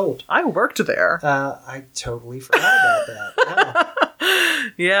 years old. I worked there. I totally forgot about that. Wow.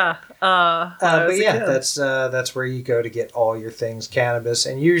 Yeah. When I was But a yeah, kid. that's where you go to get all your things cannabis,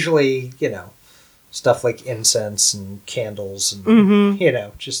 and usually, stuff like incense and candles, and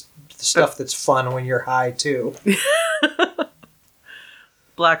Mm-hmm. just the stuff that's fun when you're high too.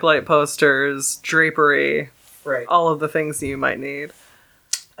 Blacklight posters, drapery, Right. all of the things that you might need.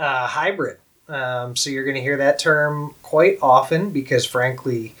 Hybrid. So you're going to hear that term quite often because,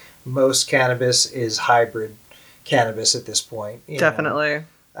 frankly, most cannabis is hybrid cannabis at this point. Definitely.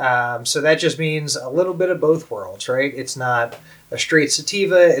 So that just means a little bit of both worlds, right? It's not a straight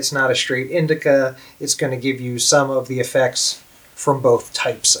sativa, it's not a straight indica. It's going to give you some of the effects from both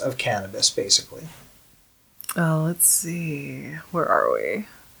types of cannabis, basically. Let's see. Where are we?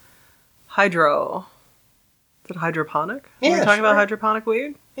 Hydro. Is it hydroponic? Yeah, Are we talking about sure. hydroponic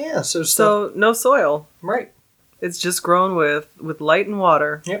weed? Yeah, so So no soil. right. It's just grown with light and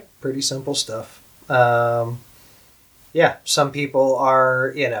water. Yep, pretty simple stuff. Yeah, some people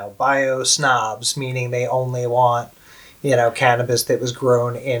are, bio snobs, meaning they only want, cannabis that was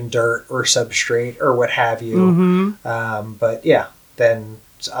grown in dirt or substrate or what have you. Mm-hmm. But yeah, then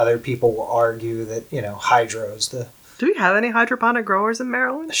other people will argue that, hydro's the Do we have any hydroponic growers in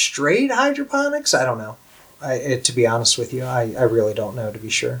Maryland? straight hydroponics. I don't know. To be honest with you, I really don't know, to be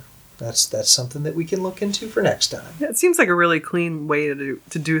sure. That's something that we can look into for next time. Yeah, it seems like a really clean way to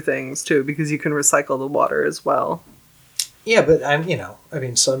do things too, because you can recycle the water as well. Yeah, but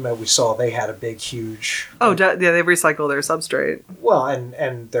Sunmed, we saw they had a big, huge. Oh, yeah, they recycle their substrate. Well,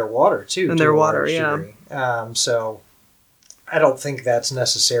 and their water too. And to their a water, large yeah. degree. So I don't think that's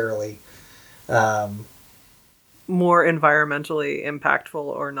necessarily More environmentally impactful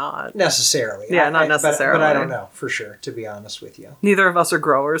or not. necessarily. Yeah, not necessarily. But I don't know for sure, to be honest with you. Neither of us are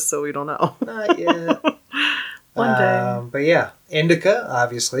growers, so we don't know. Not yet. One day. But yeah, indica,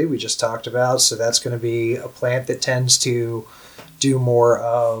 obviously, we just talked about. So that's going to be a plant that tends to do more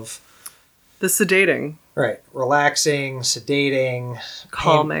of The sedating, relaxing, sedating,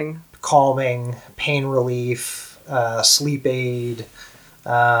 calming. pain relief, sleep aid,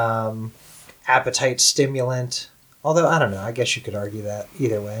 appetite stimulant. Although I don't know, I guess you could argue that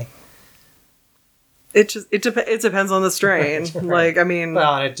either way. It depends on the strain. Right. Like, I mean,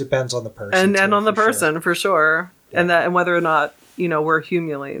 Well, and it depends on the person, and too, on the for sure. person for sure, and whether or not where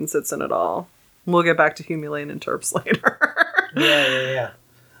humulene sits in it all. We'll get back to humulene and terps later. Yeah.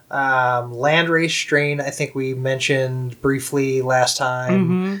 Landrace strain, I think we mentioned briefly last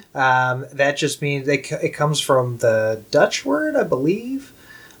time. That just means it comes from the Dutch word, I believe,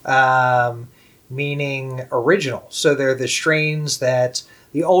 meaning original. So they're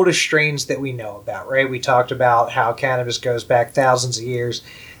the oldest strains that we know about, right? We talked about how cannabis goes back thousands of years.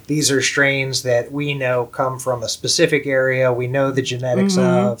 These are strains that we know come from a specific area. We know the genetics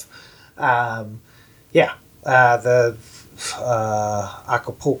of. The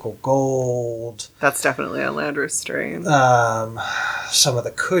Acapulco Gold. That's definitely a Landrace strain. Some of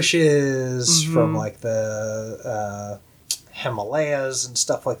the Kushes from like the Himalayas and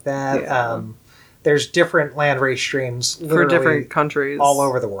stuff like that. Yeah. There's different landrace strains For literally different countries. all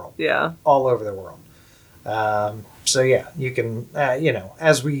over the world. Yeah. All over the world. So yeah, you can,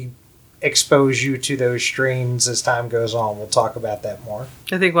 as we expose you to those strains as time goes on, we'll talk about that more.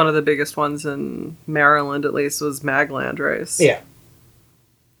 I think one of the biggest ones in Maryland, at least, was Mag Landrace. Yeah.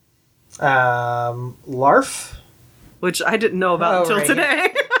 Larf. Which I didn't know about until right,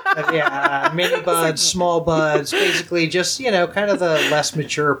 today. Mini buds, small buds, basically just, kind of the less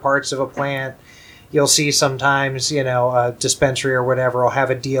mature parts of a plant. You'll see sometimes, a dispensary or whatever will have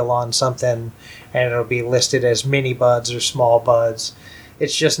a deal on something and it'll be listed as mini buds or small buds.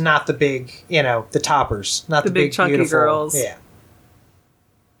 It's just not the big, the toppers, not the big chunky beautiful girls. Yeah.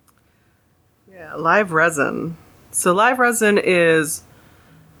 Yeah, live resin. So live resin is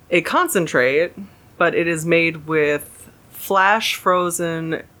a concentrate, but it is made with flash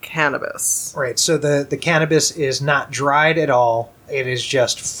frozen cannabis. Right. So the cannabis is not dried at all. It is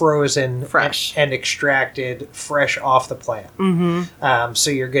just frozen, Fresh. and extracted fresh off the plant. So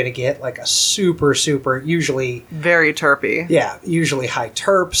you're going to get like a super, usually Very terpy. usually high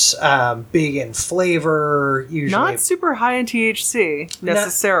terps, big in flavor. Usually Not super high in THC,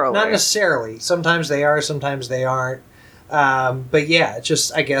 necessarily. Not necessarily. Sometimes they are, sometimes they aren't. But yeah,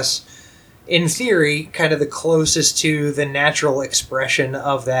 just I guess in theory, kind of the closest to the natural expression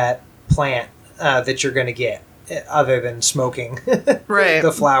of that plant that you're going to get, other than smoking Right.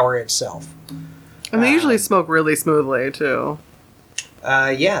 the flower itself. And they usually smoke really smoothly, too.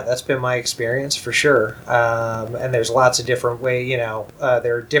 Yeah, that's been my experience for sure. And there's lots of different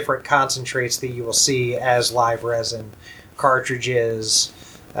there are different concentrates that you will see as live resin, cartridges,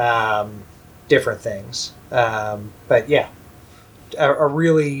 different things. But yeah, a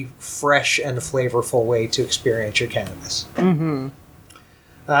really fresh and flavorful way to experience your cannabis. Mm-hmm.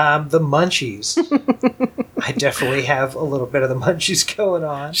 The munchies. I definitely have a little bit of the munchies going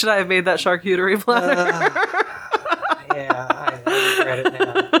on. Should I have made that charcuterie platter? Yeah, I regret it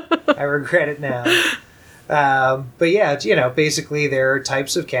now. I regret it now. But yeah, basically there are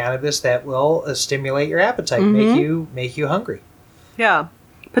types of cannabis that will stimulate your appetite, make you hungry. Yeah,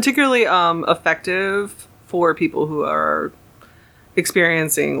 particularly effective for people who are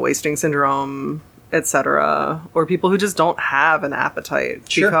experiencing wasting syndrome, etc., or people who just don't have an appetite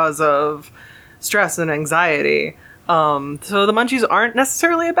because of stress and anxiety. So the munchies aren't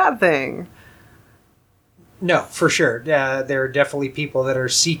necessarily a bad thing. No, for sure. There are definitely people that are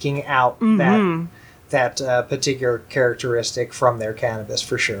seeking out that particular characteristic from their cannabis,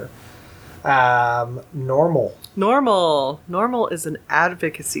 for sure. Normal. Normal is an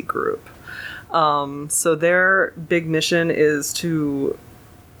advocacy group. So their big mission is to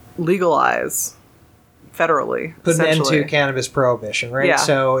legalize federally. Put an end to cannabis prohibition, right? Yeah.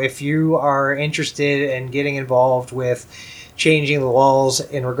 So if you are interested in getting involved with changing the laws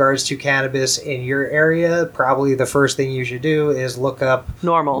in regards to cannabis in your area, probably the first thing you should do is look up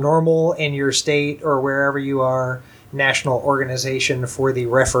normal in your state or wherever you are. National Organization for the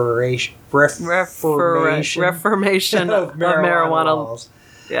Reformation of Marijuana Laws.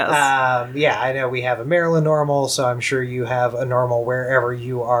 Yes. Yeah, I know we have a Maryland normal, so I'm sure you have a normal wherever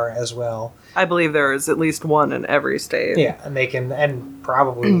you are as well. I believe there is at least one in every state. Yeah, and they can, and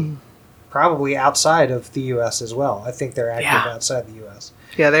probably outside of the U.S. as well. I think they're active outside the U.S.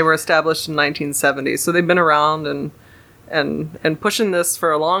 Yeah, they were established in 1970, so they've been around and pushing this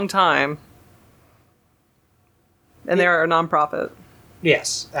for a long time. And they're a nonprofit.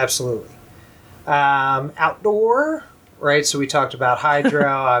 Yes, absolutely. Outdoor, right? So we talked about hydro.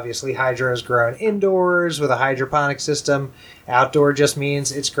 Obviously, hydro is grown indoors with a hydroponic system. Outdoor just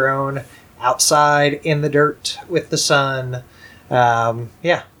means it's grown outside in the dirt with the sun.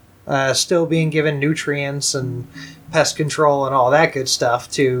 Still being given nutrients and pest control and all that good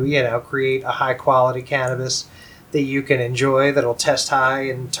stuff to, create a high quality cannabis that you can enjoy that'll test high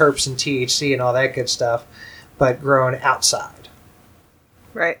in terps and THC and all that good stuff, but grown outside.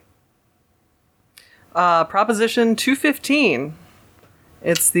 Right. Proposition 215.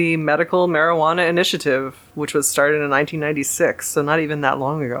 It's the Medical Marijuana Initiative, which was started in 1996, so not even that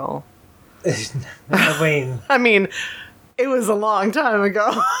long ago. I mean, it was a long time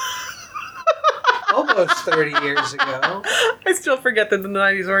ago. Almost 30 years ago. I still forget that the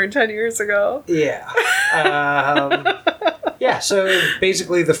 90s weren't 10 years ago. Yeah. So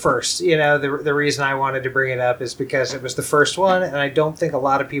basically the first, the reason I wanted to bring it up is because it was the first one, and I don't think a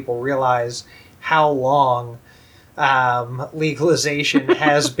lot of people realize how long legalization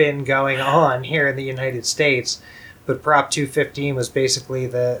has been going on here in the United States. But Prop 215 was basically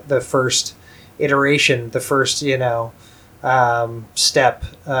the first iteration, the first, step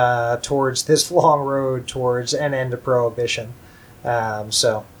towards this long road towards an end to prohibition.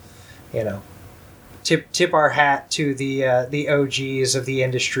 Tip our hat to the OGs of the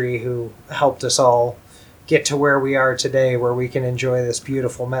industry who helped us all get to where we are today, where we can enjoy this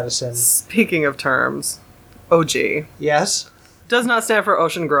beautiful medicine. Speaking of terms, OG. Yes? Does not stand for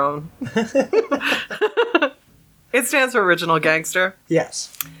ocean grown. It stands for original gangster.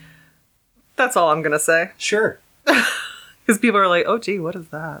 Yes. That's all I'm going to say. Sure. Because people are like, oh, gee, what is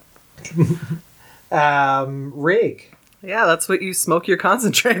that? Rig. Yeah, that's what you smoke your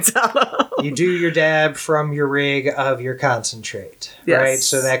concentrates out of. You do your dab from your rig of your concentrate. Yes. Right?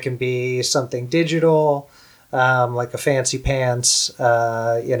 So that can be something digital, like a Fancy Pants,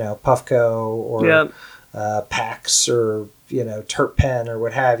 Puffco, or Pax, or, Terp Pen, or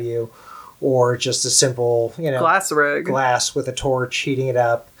what have you. Or just a simple, glass rig. Glass with a torch, heating it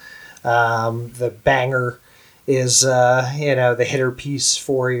up. The banger is, the hitter piece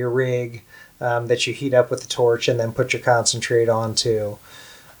for your rig that you heat up with the torch and then put your concentrate onto.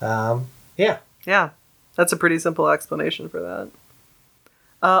 Yeah, that's a pretty simple explanation for that.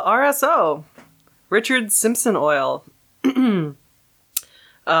 RSO, Richard Simpson oil. So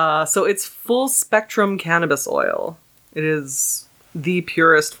it's full spectrum cannabis oil. It is the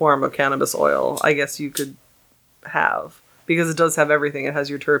purest form of cannabis oil, I guess you could have, because it does have everything. It has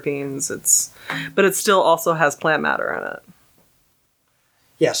your terpenes, but it still also has plant matter in it.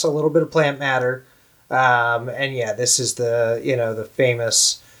 Yes, a little bit of plant matter. This is the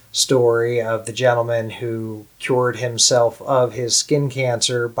famous story of the gentleman who cured himself of his skin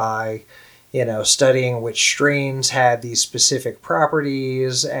cancer by, studying which strains had these specific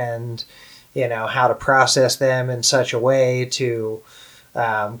properties and, how to process them in such a way to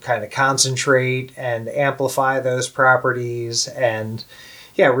kind of concentrate and amplify those properties. And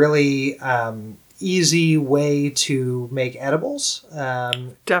yeah, really easy way to make edibles.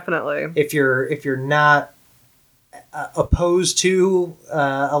 Definitely. If you're not opposed to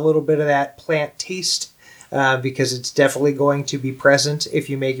a little bit of that plant taste, because it's definitely going to be present if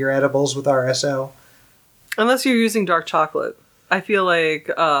you make your edibles with RSO. Unless you're using dark chocolate. I feel like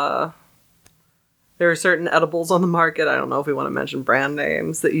there are certain edibles on the market, I don't know if we want to mention brand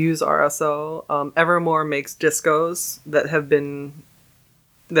names, that use RSO. Evermore makes discos that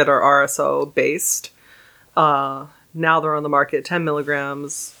are RSO based. Now they're on the market, 10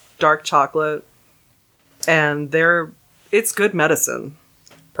 milligrams, dark chocolate, and it's good medicine.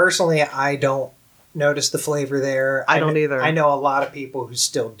 Personally, I don't notice the flavor there. I don't either. I know a lot of people who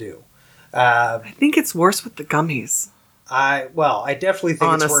still do. I think it's worse with the gummies. I definitely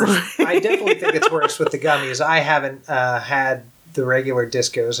think Honestly. it's worse. I definitely think it's worse with the gummies. I haven't had the regular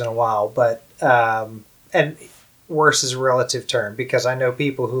discos in a while, but and worse is a relative term because I know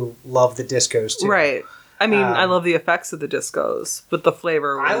people who love the discos too. Right. I mean, I love the effects of the discos, but the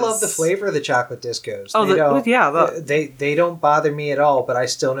flavor was... I love the flavor of the chocolate discos. Oh, they don't bother me at all, but I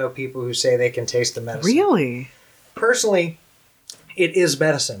still know people who say they can taste the medicine. Really? Personally, it is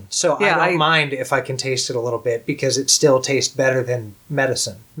medicine, so Yeah, I don't mind if I can taste it a little bit because it still tastes better than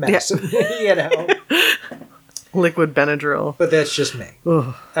medicine. Liquid Benadryl. But that's just me.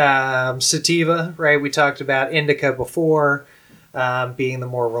 Sativa, right? We talked about indica before. Being the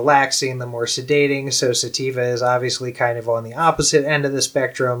more relaxing, the more sedating. So sativa is obviously kind of on the opposite end of the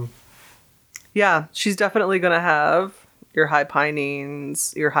spectrum. Yeah, she's definitely going to have your high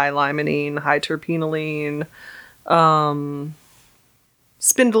pinene, your high limonene, high terpenoline,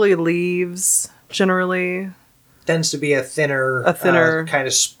 spindly leaves, generally. Tends to be a thinner kind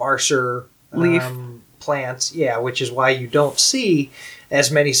of sparser leaf plant. Yeah, which is why you don't see as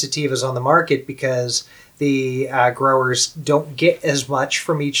many sativas on the market because the growers don't get as much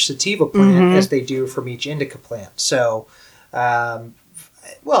from each sativa plant as they do from each indica plant. So, they're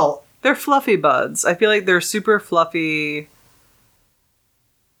fluffy buds. I feel like they're super fluffy,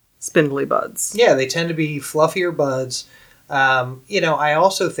 spindly buds. Yeah, they tend to be fluffier buds. I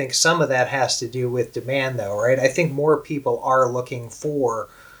also think some of that has to do with demand, though, right? I think more people are looking for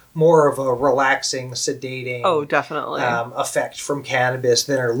more of a relaxing, sedating definitely. Effect from cannabis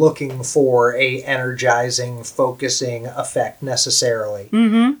than are looking for a energizing, focusing effect necessarily.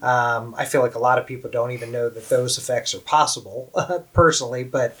 I feel like a lot of people don't even know that those effects are possible, personally,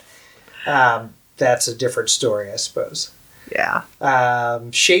 but that's a different story, I suppose. Yeah.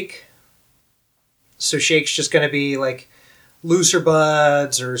 Shake. So shake's just going to be like looser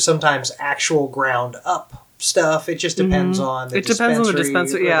buds or sometimes actual ground up stuff. It just depends on the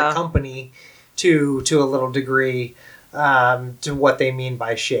dispensary or the company to a little degree to what they mean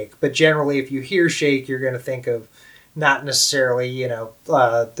by shake. But generally, if you hear shake, you're going to think of not necessarily,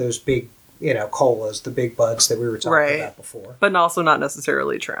 those big, colas, the big buds that we were talking about before. But also not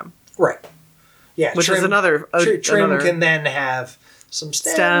necessarily trim. Right. Yeah. Which is another... Trim can then have some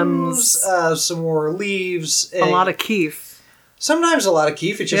stems. Some more leaves. A lot of keef. Sometimes a lot of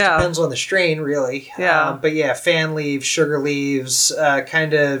keef. It just depends on the strain, really. Yeah. But yeah, fan leaves, sugar leaves,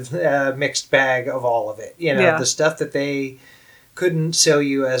 kind of mixed bag of all of it. The stuff that they couldn't sell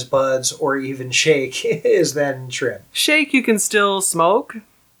you as buds or even shake is then trim. Shake you can still smoke.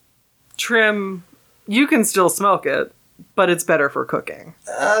 Trim, you can still smoke it, but it's better for cooking.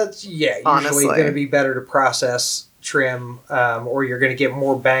 Usually going to be better to process trim, or you're going to get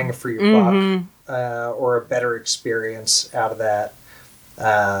more bang for your buck. Or a better experience out of that.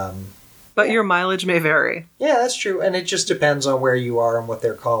 But your mileage may vary. Yeah, that's true. And it just depends on where you are and what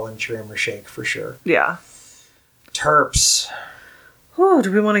they're calling trim or shake for sure. Yeah. Terps. Oh,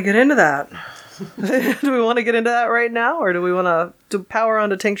 do we want to get into that? Do we want to get into that right now? Or do we want to power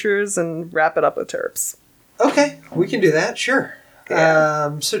onto tinctures and wrap it up with terps? Okay, we can do that, sure.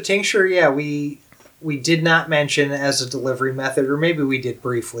 Yeah. So tincture, we did not mention as a delivery method, or maybe we did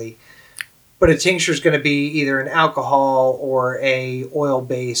briefly. But a tincture is going to be either an alcohol or a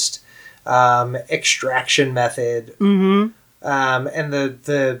oil-based extraction method. And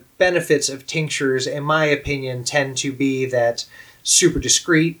the benefits of tinctures, in my opinion, tend to be that super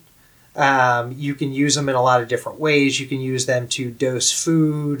discreet. You can use them in a lot of different ways. You can use them to dose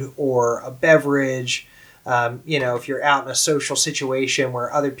food or a beverage. If you're out in a social situation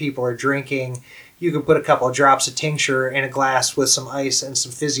where other people are drinking, you can put a couple of drops of tincture in a glass with some ice and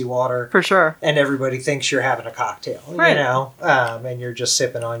some fizzy water. For sure. And everybody thinks you're having a cocktail, Right. and you're just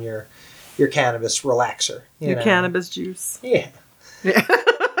sipping on your cannabis relaxer. Your cannabis juice. Yeah. Yeah.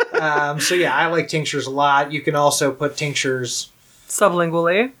 I like tinctures a lot. You can also put tinctures...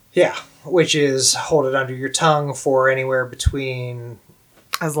 Sublingually. Yeah, which is hold it under your tongue for anywhere between...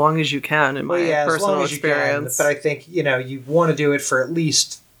 As long as you can, in my personal experience. But I think, you want to do it for at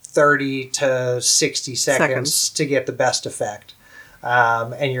least 30 to 60 seconds to get the best effect.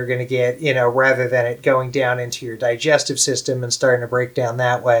 And you're going to get, rather than it going down into your digestive system and starting to break down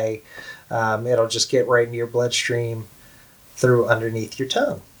that way, it'll just get right into your bloodstream through underneath your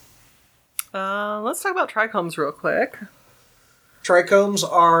tongue. Let's talk about trichomes real quick. Trichomes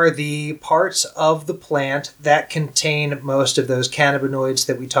are the parts of the plant that contain most of those cannabinoids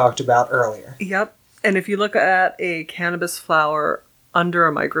that we talked about earlier. Yep. And if you look at a cannabis flower under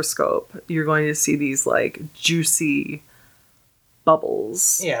a microscope, you're going to see these like juicy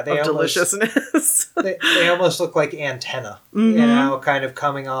bubbles of deliciousness. they almost look like antenna, kind of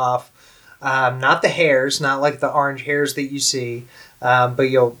coming off. Not the hairs, not like the orange hairs that you see, but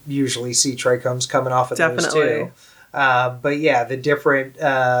you'll usually see trichomes coming off of those too. The different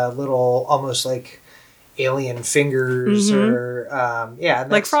little, almost like alien fingers, or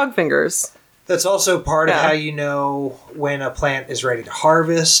like frog fingers. That's also part of how you know when a plant is ready to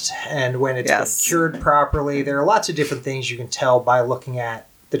harvest and when it's been cured properly. There are lots of different things you can tell by looking at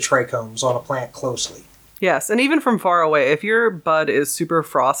the trichomes on a plant closely. Yes, and even from far away, if your bud is super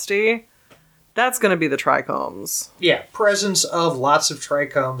frosty, that's going to be the trichomes. Yeah, presence of lots of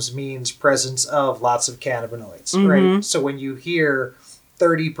trichomes means presence of lots of cannabinoids, right? So when you hear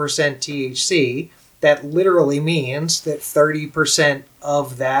 30% THC, that literally means that 30%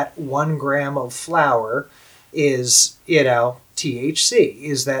 of that 1 gram of flower is, THC,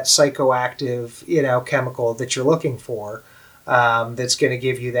 is that psychoactive, chemical that you're looking for, that's going to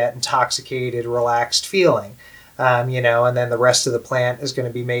give you that intoxicated, relaxed feeling. And then the rest of the plant is going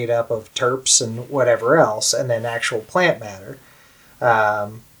to be made up of terps and whatever else, and then actual plant matter.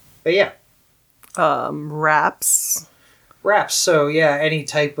 Wraps. Wraps. So any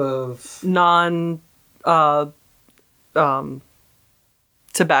type of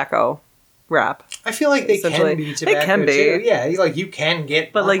tobacco wrap. I feel like they can be tobacco. They can be. Too. Yeah, you can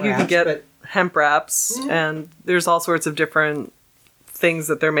get. But like you wraps, can get hemp wraps, and there's all sorts of different things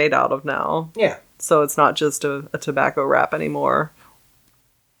that they're made out of now. Yeah. So it's not just a tobacco wrap anymore.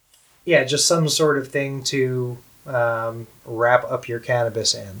 Yeah, just some sort of thing to wrap up your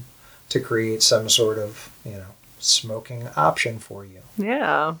cannabis in to create some sort of, smoking option for you.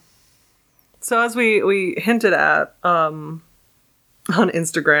 Yeah. So as we hinted at on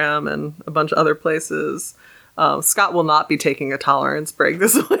Instagram and a bunch of other places, Scott will not be taking a tolerance break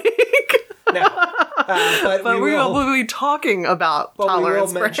this week. No. But we will be talking about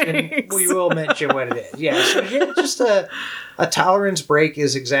tolerance breaks. We will mention what it is. Yeah, so just a tolerance break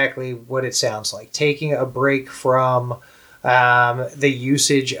is exactly what it sounds like. Taking a break from the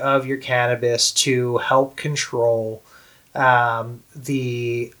usage of your cannabis to help control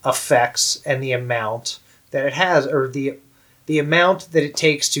the effects and the amount that it has, or the amount that it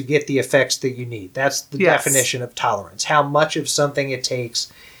takes to get the effects that you need. That's the definition of tolerance. How much of something it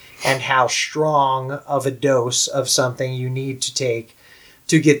takes and how strong of a dose of something you need to take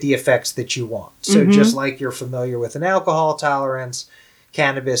to get the effects that you want. So just like you're familiar with an alcohol tolerance,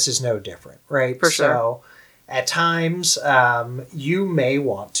 cannabis is no different, right? For sure. So at times, you may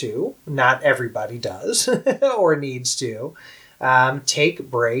want to, not everybody does or needs to,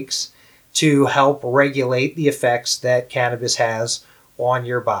 take breaks to help regulate the effects that cannabis has on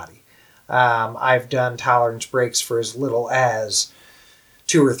your body. I've done tolerance breaks for as little as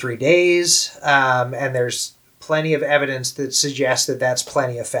 2 or 3 days, and there's plenty of evidence that suggests that that's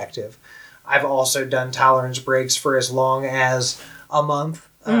plenty effective. I've also done tolerance breaks for as long as a month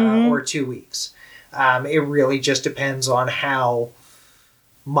or 2 weeks. It really just depends on how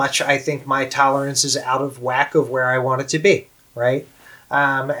much I think my tolerance is out of whack of where I want it to be, right?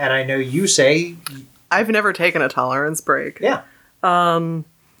 And I know you say... I've never taken a tolerance break. Yeah. And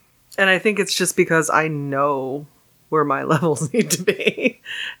I think it's just because I know where my levels need to be.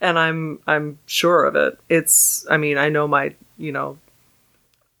 And I'm sure of it. I know my,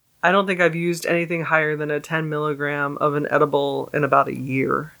 I don't think I've used anything higher than a 10 milligram of an edible in about a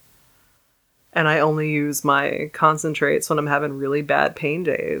year. And I only use my concentrates when I'm having really bad pain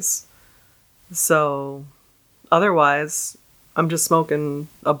days. So otherwise, I'm just smoking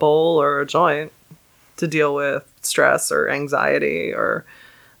a bowl or a joint to deal with stress or anxiety or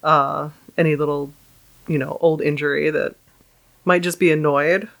any little old injury that might just be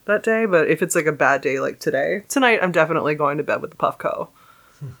annoyed that day. But if it's like a bad day like today, tonight I'm definitely going to bed with the Puffco.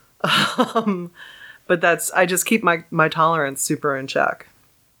 But I just keep my tolerance super in check.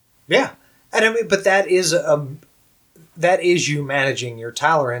 Yeah. And I mean, but that is you managing your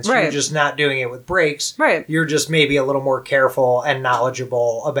tolerance. Right. You're just not doing it with breaks. Right. You're just maybe a little more careful and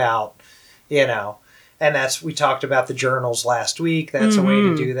knowledgeable about, and we talked about the journals last week. That's a way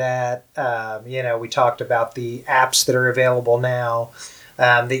to do that. We talked about the apps that are available now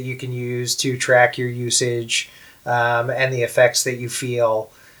that you can use to track your usage and the effects that you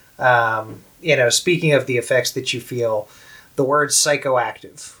feel. Speaking of the effects that you feel, the word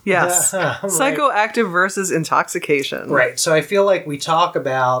psychoactive. Yes. Right. Psychoactive versus intoxication. Right. So I feel like we talk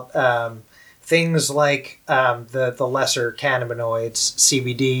about things like the lesser cannabinoids,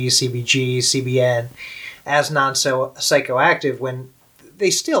 CBD, CBG, CBN, as non-psychoactive when they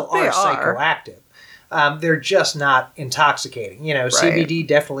still are psychoactive. They're just not intoxicating. Right. CBD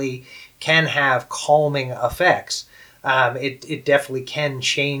definitely can have calming effects. It definitely can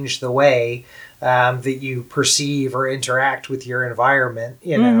change the way that you perceive or interact with your environment,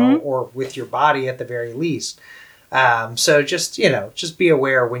 or with your body at the very least. So just be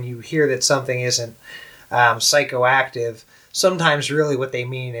aware when you hear that something isn't psychoactive. Sometimes really what they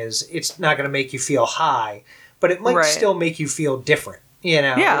mean is it's not going to make you feel high, but it might still make you feel different.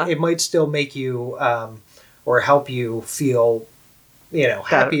 Yeah. It might still make you or help you feel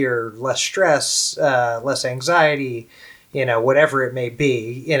happier, less stress, less anxiety, whatever it may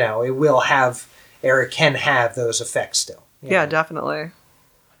be, it will have, or it can have those effects still. Yeah, definitely.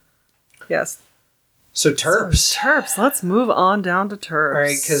 Yes. So terps. Let's move on down to terps. All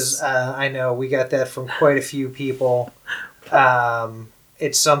right, because I know we got that from quite a few people.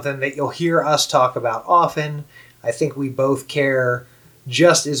 It's something that you'll hear us talk about often. I think we both care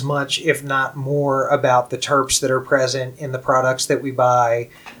just as much, if not more, about the terps that are present in the products that we buy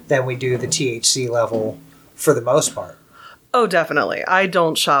than we do the THC level for the most part. Oh, definitely. I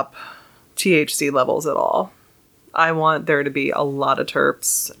don't shop THC levels at all. I want there to be a lot of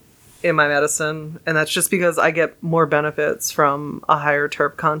terps in my medicine, and that's just because I get more benefits from a higher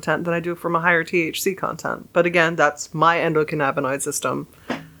terp content than I do from a higher THC content. But again, that's my endocannabinoid system,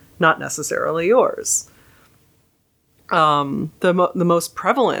 not necessarily yours. The most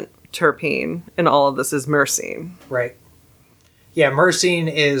prevalent terpene in all of this is myrcene. Right. Yeah,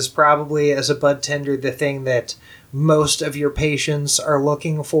 myrcene is probably, as a bud tender, the thing that most of your patients are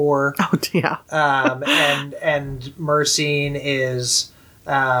looking for. Oh, yeah. And myrcene is,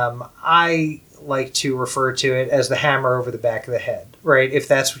 I like to refer to it as the hammer over the back of the head, right? If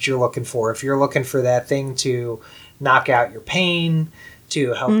that's what you're looking for. If you're looking for that thing to knock out your pain,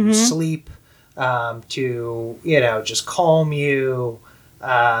 to help you sleep, to, just calm you.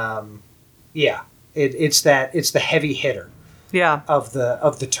 It's the heavy hitter. Yeah. Of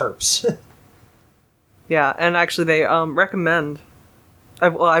the terps. Yeah, and actually they recommend,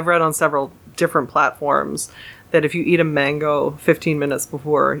 I've read on several different platforms that if you eat a mango 15 minutes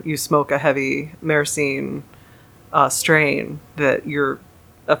before you smoke a heavy myrcene strain, that your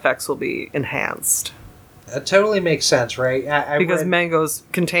effects will be enhanced. That totally makes sense, right? Because mangoes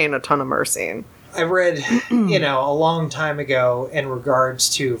contain a ton of myrcene. I read, a long time ago in regards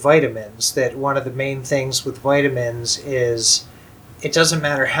to vitamins that one of the main things with vitamins is it doesn't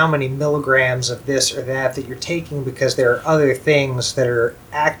matter how many milligrams of this or that you're taking, because there are other things that are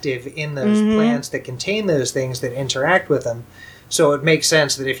active in those plants that contain those things that interact with them. So it makes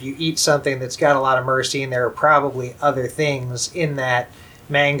sense that if you eat something that's got a lot of myrcene, there are probably other things in that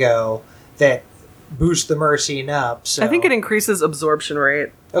mango that boost the myrcene up. So I think it increases absorption rate.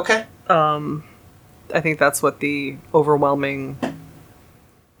 Okay. I think that's what the overwhelming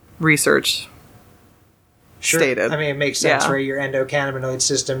research stated. I mean, it makes sense, right? Your endocannabinoid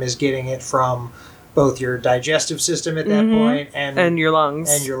system is getting it from both your digestive system at that point and your lungs.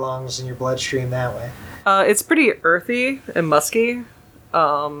 And your lungs and your bloodstream that way. It's pretty earthy and musky.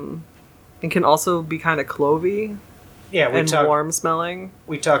 And can also be kind of clovey. Yeah, warm smelling.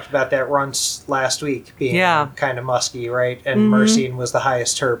 We talked about that once last week, being kind of musky, right? And myrcene was the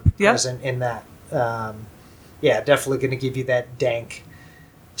highest terp present in that. Definitely going to give you that dank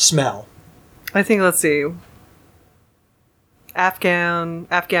smell. I think, let's see,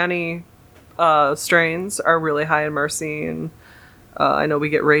 Afghani strains are really high in myrcene. I know we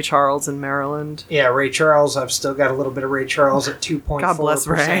get Ray Charles in Maryland. Yeah, Ray Charles. I've still got a little bit of Ray Charles at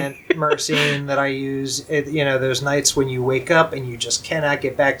 2.4% myrcene that I use. Those nights when you wake up and you just cannot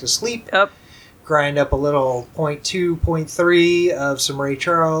get back to sleep. Yep. Grind up a little 0.2, 0.3 of some Ray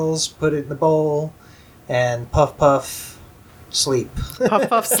Charles, put it in the bowl, and puff, sleep. Puff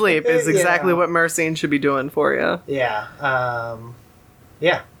puff sleep is exactly Yeah. what myrcene should be doing for you. Yeah.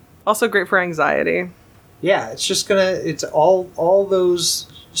 Yeah. Also great for anxiety. Yeah, it's just it's all those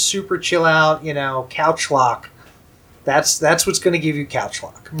super chill out, couch lock. That's what's gonna give you couch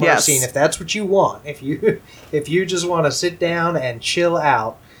lock. Yes. Myrcene, if that's what you want. If you just want to sit down and chill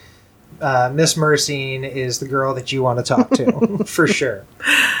out, Miss Myrcene is the girl that you want to talk to for sure.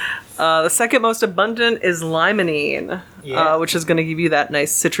 The second most abundant is limonene, Yeah. which is going to give you that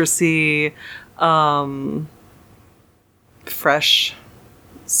nice citrusy, fresh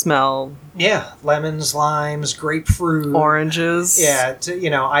smell. Yeah, lemons, limes, grapefruit, Oranges. Yeah,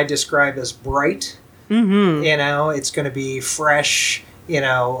 I describe as bright. Mm-hmm. It's going to be fresh.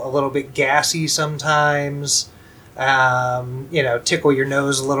 A little bit gassy sometimes. Tickle your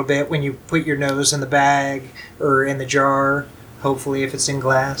nose a little bit when you put your nose in the bag or in the jar. Hopefully, if it's in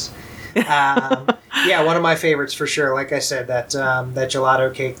glass. Yeah, one of my favorites for sure. Like I said, that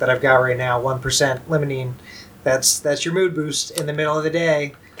gelato cake that I've got right now, 1% limonene. That's your mood boost in the middle of the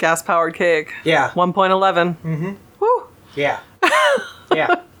day. Gas powered cake. Yeah. 1.11. Mm-hmm. Woo. Yeah.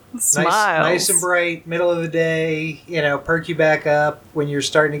 Yeah. Smiles. Nice and bright, middle of the day. Perk you back up when you're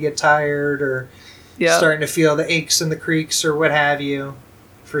starting to get tired or Yeah. starting to feel the aches and the creaks or what have you.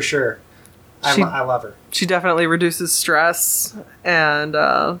 For sure. I love her. She definitely reduces stress and,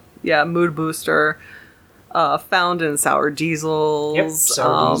 mood booster. Found in sour diesels, Yep,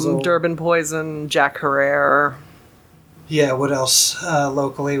 sour diesel. Durban Poison, Jack Herrera. Yeah, what else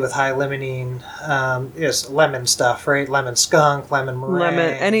locally with high limonene? Yes, lemon stuff, right? Lemon skunk, lemon meringue.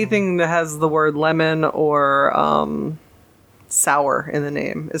 Lemon, anything that has the word lemon or sour in the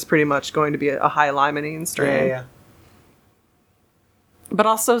name is pretty much going to be a high limonene strain. Yeah. But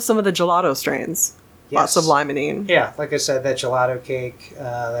also some of the gelato strains. Yes. Lots of limonene. Yeah, like I said, that gelato cake,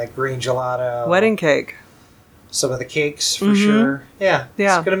 that green gelato. Wedding cake. Some of the cakes, for sure. Yeah.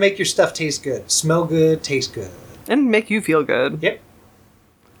 Yeah. It's going to make your stuff taste good. Smell good, taste good. And make you feel good. Yep.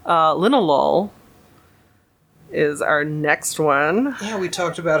 Linalool is our next one. Yeah, we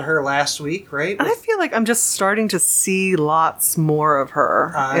talked about her last week, right? I feel like I'm just starting to see lots more of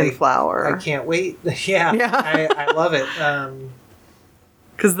her in flower. I can't wait. Yeah. Yeah. I love it.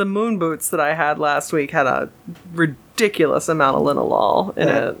 Because the moon boots that I had last week had a ridiculous amount of linalool in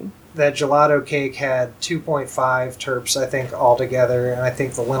it. That gelato cake had 2.5 terps, I think, altogether, and I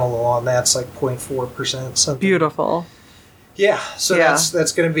think the linalool on that's like 0.4%. Something. Beautiful. Yeah, so Yeah.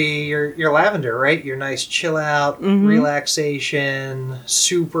 that's going to be your lavender, right? Your nice chill out, relaxation,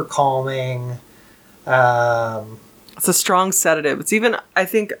 super calming. It's a strong sedative. It's even, I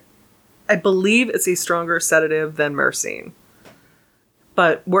believe it's a stronger sedative than myrcene.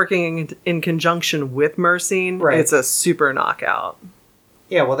 But working in conjunction with myrcene, Right. it's a super knockout.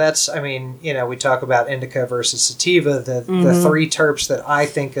 Yeah, well, we talk about indica versus sativa. The three terps that I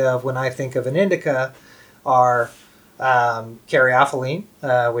think of when I think of an indica are caryophyllene,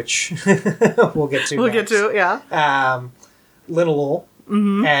 which we'll get to. We'll get to, yeah. Linalool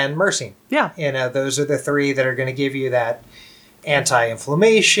and myrcene. Yeah. Those are the three that are going to give you that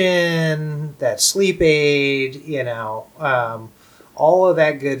anti-inflammation, that sleep aid, all of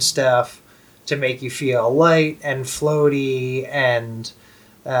that good stuff to make you feel light and floaty and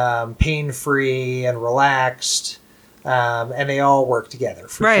pain-free and relaxed, and they all work together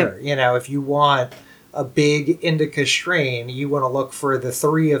for sure. If you want a big indica strain, you want to look for the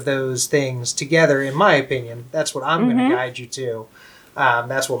three of those things together. In my opinion, that's what I'm going to guide you to.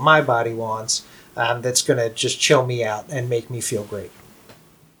 That's what my body wants. That's going to just chill me out and make me feel great.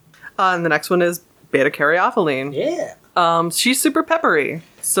 And the next one is beta-caryophyllene. Yeah. She's super peppery.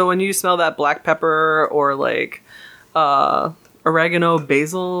 So when you smell that black pepper or like oregano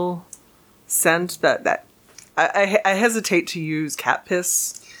basil scent, that I hesitate to use cat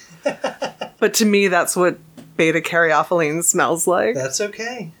piss, but to me that's what beta-caryophyllene smells like. That's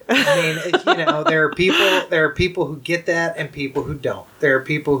okay. There are people who get that and people who don't. There are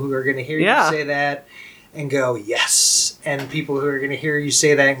people who are going to hear you say that and go yes, and people who are going to hear you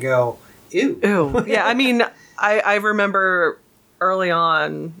say that and go ew. Ew. Yeah, I remember early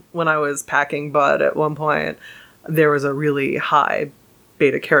on when I was packing bud at one point, there was a really high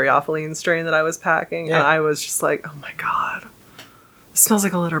beta-caryophyllene strain that I was packing, and I was just like, oh my god, it smells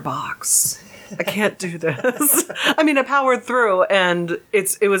like a litter box. I can't do this. I powered through, and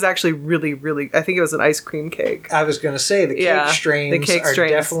it was actually really, really, I think it was an ice cream cake. I was going to say, the cake strains are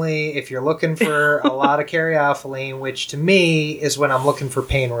definitely, if you're looking for a lot of caryophyllene, which to me is when I'm looking for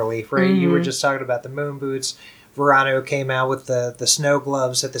pain relief, right? You were just talking about the moon boots. Verano came out with the snow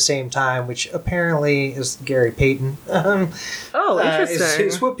gloves at the same time, which apparently is Gary Payton. Interesting.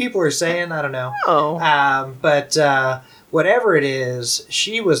 Is what people are saying. I don't know. Oh. But whatever it is,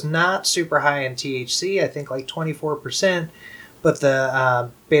 she was not super high in THC, I think like 24%, but the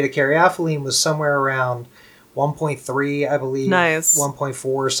beta caryophyllene was somewhere around 1.3, I believe. Nice.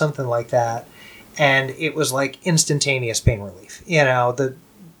 1.4, something like that. And it was like instantaneous pain relief.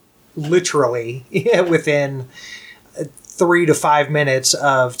 Literally within 3 to 5 minutes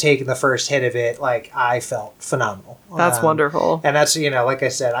of taking the first hit of it, like I felt phenomenal. That's wonderful. And that's, like I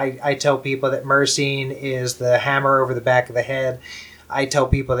said, I tell people that myrcene is the hammer over the back of the head. I tell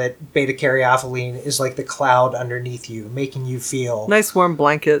people that beta caryophyllene is like the cloud underneath you, making you feel nice warm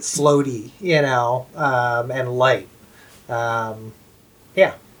blankets, floaty, and light.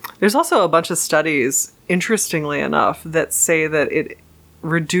 Yeah. There's also a bunch of studies, interestingly enough, that say that it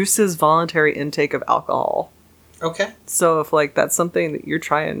reduces voluntary intake of alcohol. Okay. So if like that's something that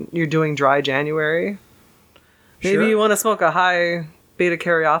you're doing dry January, maybe Sure. you want to smoke a high beta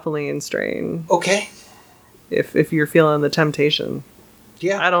caryophyllene strain. Okay. If you're feeling the temptation.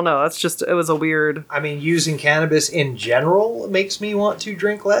 Yeah. I don't know. It was a weird. I mean, using cannabis in general makes me want to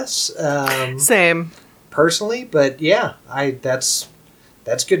drink less. Same. Personally, but yeah, that's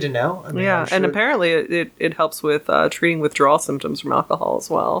good to know. I mean, Yeah, I'm sure- and apparently it helps with treating withdrawal symptoms from alcohol as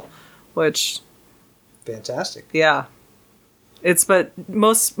well, which fantastic. yeah, it's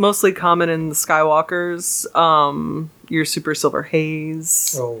mostly common in the Skywalkers. Your Super Silver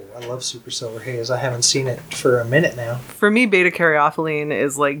Haze. Oh, I love Super Silver Haze. I haven't seen it for a minute now. For me, beta caryophyllene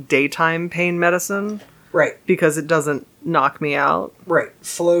is like daytime pain medicine Right, because it doesn't knock me out. right.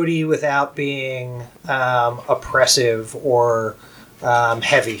 Floaty without being oppressive or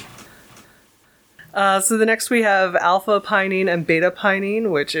heavy. So the next we have alpha pinene and beta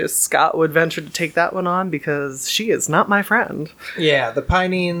pinene, which is Scott would venture to take that one on because she is not my friend. Yeah, the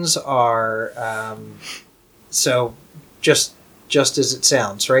pinenes are so just as it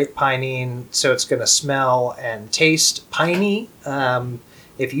sounds, right? Pinene, so it's going to smell and taste piney.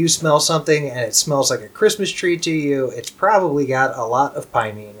 If you smell something and it smells like a Christmas tree to you, it's probably got a lot of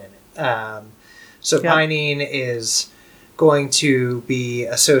pinene in it. So Yeah. pinene is going to be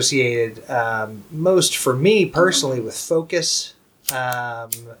associated most for me personally with focus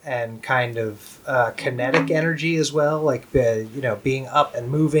and kind of kinetic energy as well, like being up and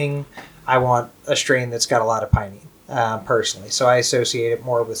moving. I want a strain that's got a lot of pinene personally, so I associate it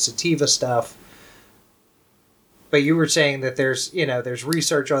more with sativa stuff. But you were saying that there's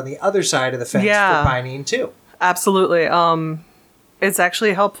research on the other side of the fence Yeah. for pinene too. Absolutely. It's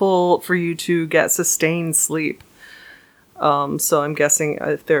actually helpful for you to get sustained sleep. So I'm guessing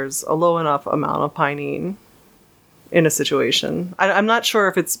if there's a low enough amount of pinene in a situation, I'm not sure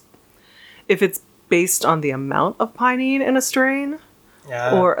if it's based on the amount of pinene in a strain,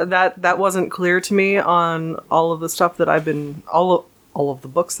 or that wasn't clear to me on all of the stuff that all of the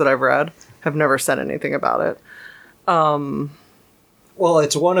books that I've read have never said anything about it. Well,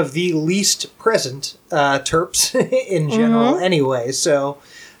 it's one of the least present terps in general anyway, so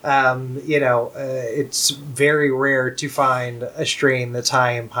it's very rare to find a strain that's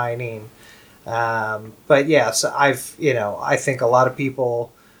high in pinene. But yes, I think a lot of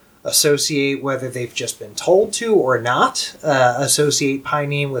people associate, whether they've just been told to or not, associate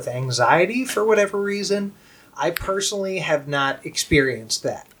pinene with anxiety for whatever reason. I personally have not experienced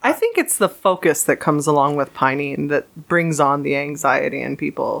that. I think it's the focus that comes along with pinene that brings on the anxiety in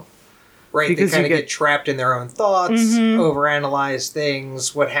people. Right, Because they kind you of get- get trapped in their own thoughts, overanalyze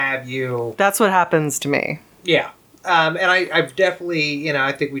things, what have you. That's what happens to me. Yeah. And I've definitely,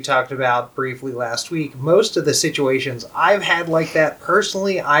 I think we talked about briefly last week, most of the situations I've had like that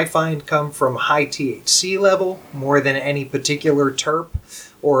personally, I find come from high THC level more than any particular terp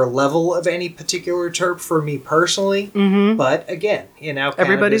or level of any particular terp for me personally. Mm-hmm. But again,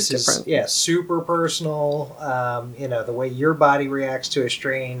 Everybody's cannabis different. is super personal. The way your body reacts to a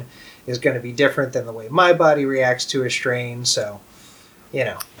strain is going to be different than the way my body reacts to a strain. So,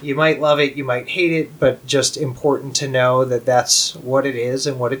 you might love it, you might hate it, but just important to know that that's what it is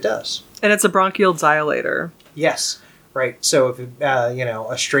and what it does. And it's a bronchial dilator. Yes, right. So if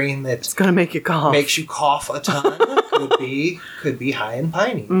a strain that It's going to make you cough. makes you cough a ton could be high in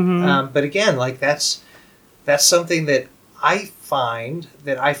pinene. Mm-hmm. But again, like that's something that I find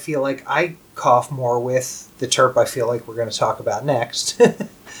that I feel like I cough more with the terp I feel like we're going to talk about next.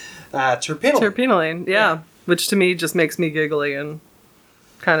 Terpinol. Terpinolene, yeah. Which to me just makes me giggly and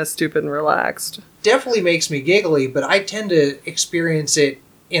kind of stupid and relaxed. Definitely makes me giggly, but I tend to experience it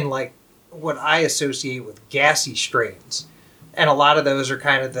in like what I associate with gassy strains. And a lot of those are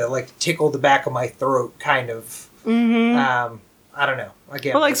kind of the like tickle the back of my throat kind of. Mm-hmm. I don't know.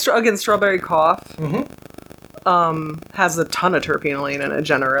 Again, Well, like, strawberry cough Mhm. has a ton of terpinolene in it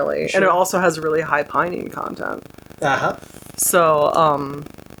generally. Sure. And it also has a really high pinene content. Uh-huh. So,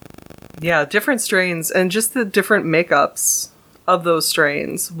 yeah, different strains and just the different makeups of those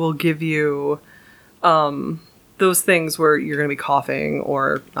strains will give you those things where you're going to be coughing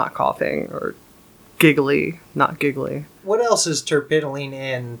or not coughing or giggly, not giggly. What else is terpinolene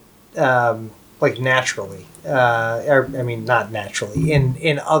in, like naturally? Not naturally,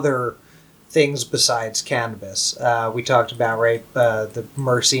 in other things besides cannabis. We talked about, right, the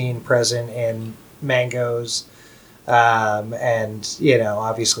myrcene present in mangoes, and,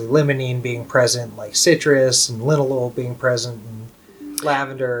 obviously limonene being present like citrus, and linalool being present in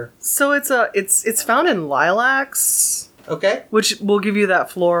lavender. So it's found in lilacs, Okay, which will give you that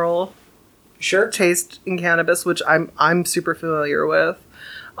floral sure. taste in cannabis, which I'm super familiar with.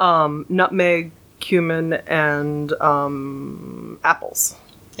 Nutmeg, cumin, and apples.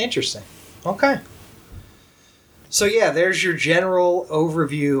 Interesting. Okay. So yeah, there's your general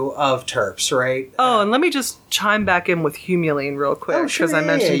overview of terps, right? Oh, and let me just chime back in with humulene real quick, because I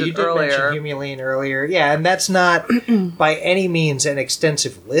mentioned you it did earlier. mention humulene earlier. Yeah, and that's not by any means an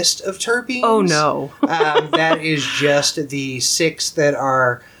extensive list of terpenes. Oh, no. That is just the 6 that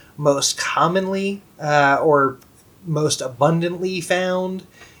are most commonly or most abundantly found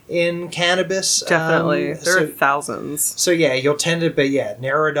in cannabis. Definitely. There are thousands. So yeah, you'll tend to, but yeah,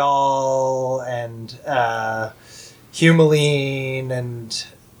 Neradol and humulene and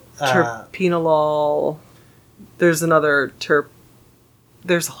terpenolol. There's another terp.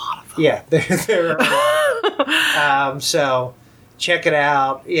 There's a lot of them. Yeah, there are a lot. So check it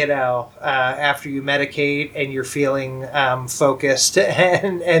out. After you medicate and you're feeling focused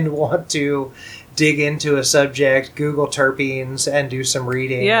and want to dig into a subject, Google terpenes and do some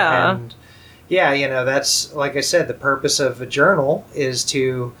reading. Yeah. And yeah, that's, like I said, the purpose of a journal is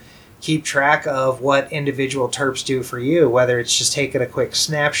to keep track of what individual terps do for you, whether it's just taking a quick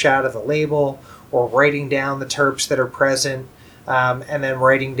snapshot of the label or writing down the terps that are present, and then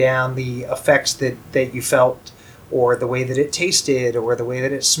writing down the effects that you felt, or the way that it tasted, or the way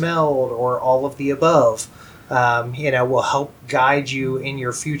that it smelled, or all of the above. Will help guide you in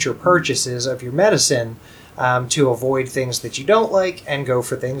your future purchases of your medicine, to avoid things that you don't like and go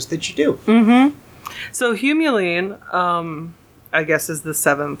for things that you do. Mm-hmm. So humulene, I guess, is the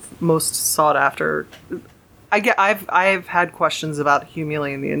 7th most sought after. I've had questions about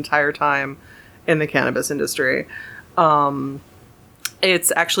humulene the entire time in the cannabis industry.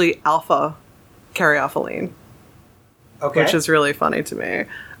 It's actually alpha caryophyllene, Okay. which is really funny to me.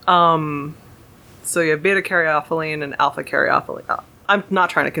 So you have beta caryophyllene and alpha caryophyllene. I'm not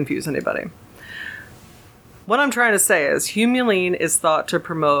trying to confuse anybody. What I'm trying to say is humulene is thought to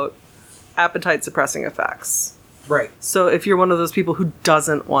promote appetite suppressing effects. Right. So if you're one of those people who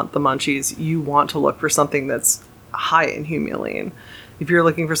doesn't want the munchies, you want to look for something that's high in humulene. If you're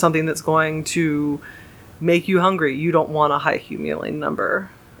looking for something that's going to make you hungry, you don't want a high humulene number,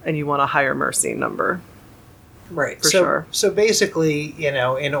 and you want a higher myrcene number. Right. For sure. So basically,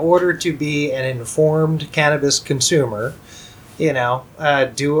 in order to be an informed cannabis consumer, do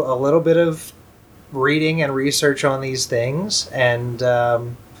a little bit of reading and research on these things, and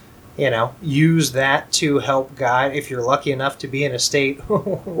use that to help guide, if you're lucky enough to be in a state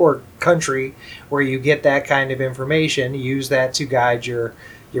or country where you get that kind of information, use that to guide your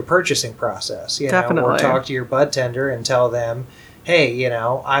purchasing process. Definitely. Or talk to your bud tender and tell them, hey,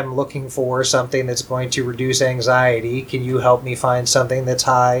 I'm looking for something that's going to reduce anxiety. Can you help me find something that's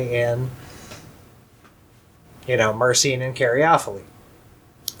high in, myrcene and caryophyllene?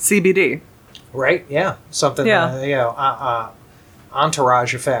 CBD. Right? Yeah. Something,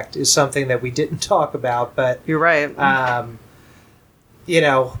 entourage effect is something that we didn't talk about, but You're right.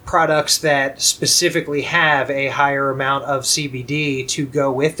 products that specifically have a higher amount of CBD to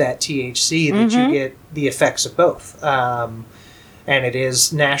go with that THC, that you get the effects of both. And it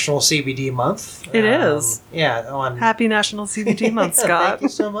is National CBD Month. It is. Yeah. Happy National CBD Month, Scott. Thank you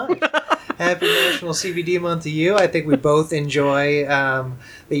so much. Happy National CBD Month to you. I think we both enjoy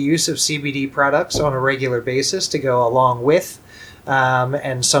the use of CBD products on a regular basis to go along with,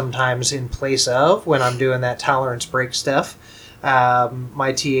 and sometimes in place of, when I'm doing that tolerance break stuff,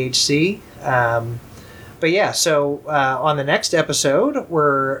 my THC. But yeah, so on the next episode,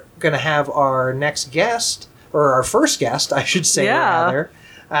 we're going to have our next guest, or our first guest, I should say, rather.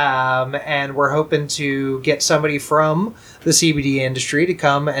 And we're hoping to get somebody from the CBD industry to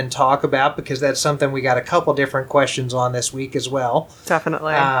come and talk about, because that's something we got a couple different questions on this week as well.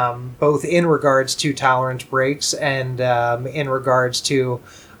 Definitely. Both in regards to tolerance breaks and in regards to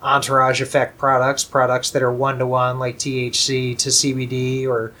entourage effect products that are one-to-one, like THC to CBD,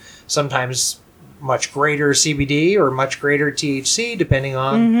 or sometimes much greater CBD or much greater THC, depending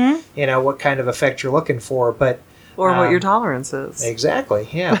on what kind of effect you're looking for. But Or what your tolerance is. Exactly.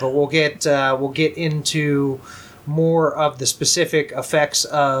 Yeah, but we'll get into more of the specific effects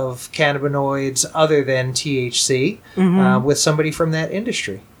of cannabinoids other than THC with somebody from that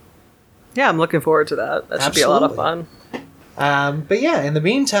industry. Yeah, I'm looking forward to that. That should be a lot of fun. But yeah, in the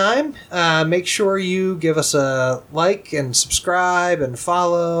meantime, make sure you give us a like and subscribe and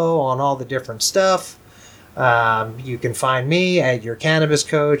follow on all the different stuff. You can find me at Your Cannabis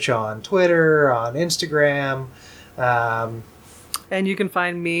Coach on Twitter, on Instagram. And you can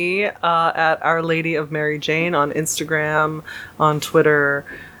find me at Our Lady of Mary Jane on Instagram, on Twitter,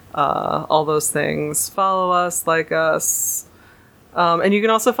 all those things. Follow us, like us. And you can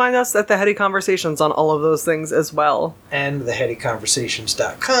also find us at The Heady Conversations on all of those things as well. And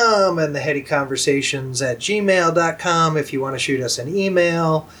theheadyconversations.com and theheadyconversations@gmail.com if you want to shoot us an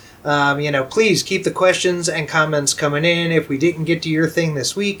email. Please keep the questions and comments coming in. If we didn't get to your thing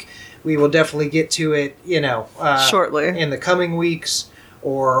this week, we will definitely get to it, shortly in the coming weeks,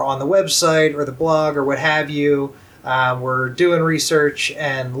 or on the website or the blog or what have you. We're doing research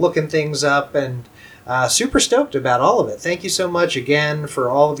and looking things up, and super stoked about all of it. Thank you so much again for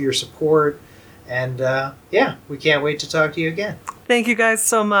all of your support. And we can't wait to talk to you again. Thank you guys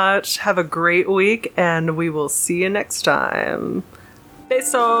so much. Have a great week, and we will see you next time.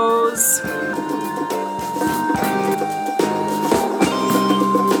 Besos!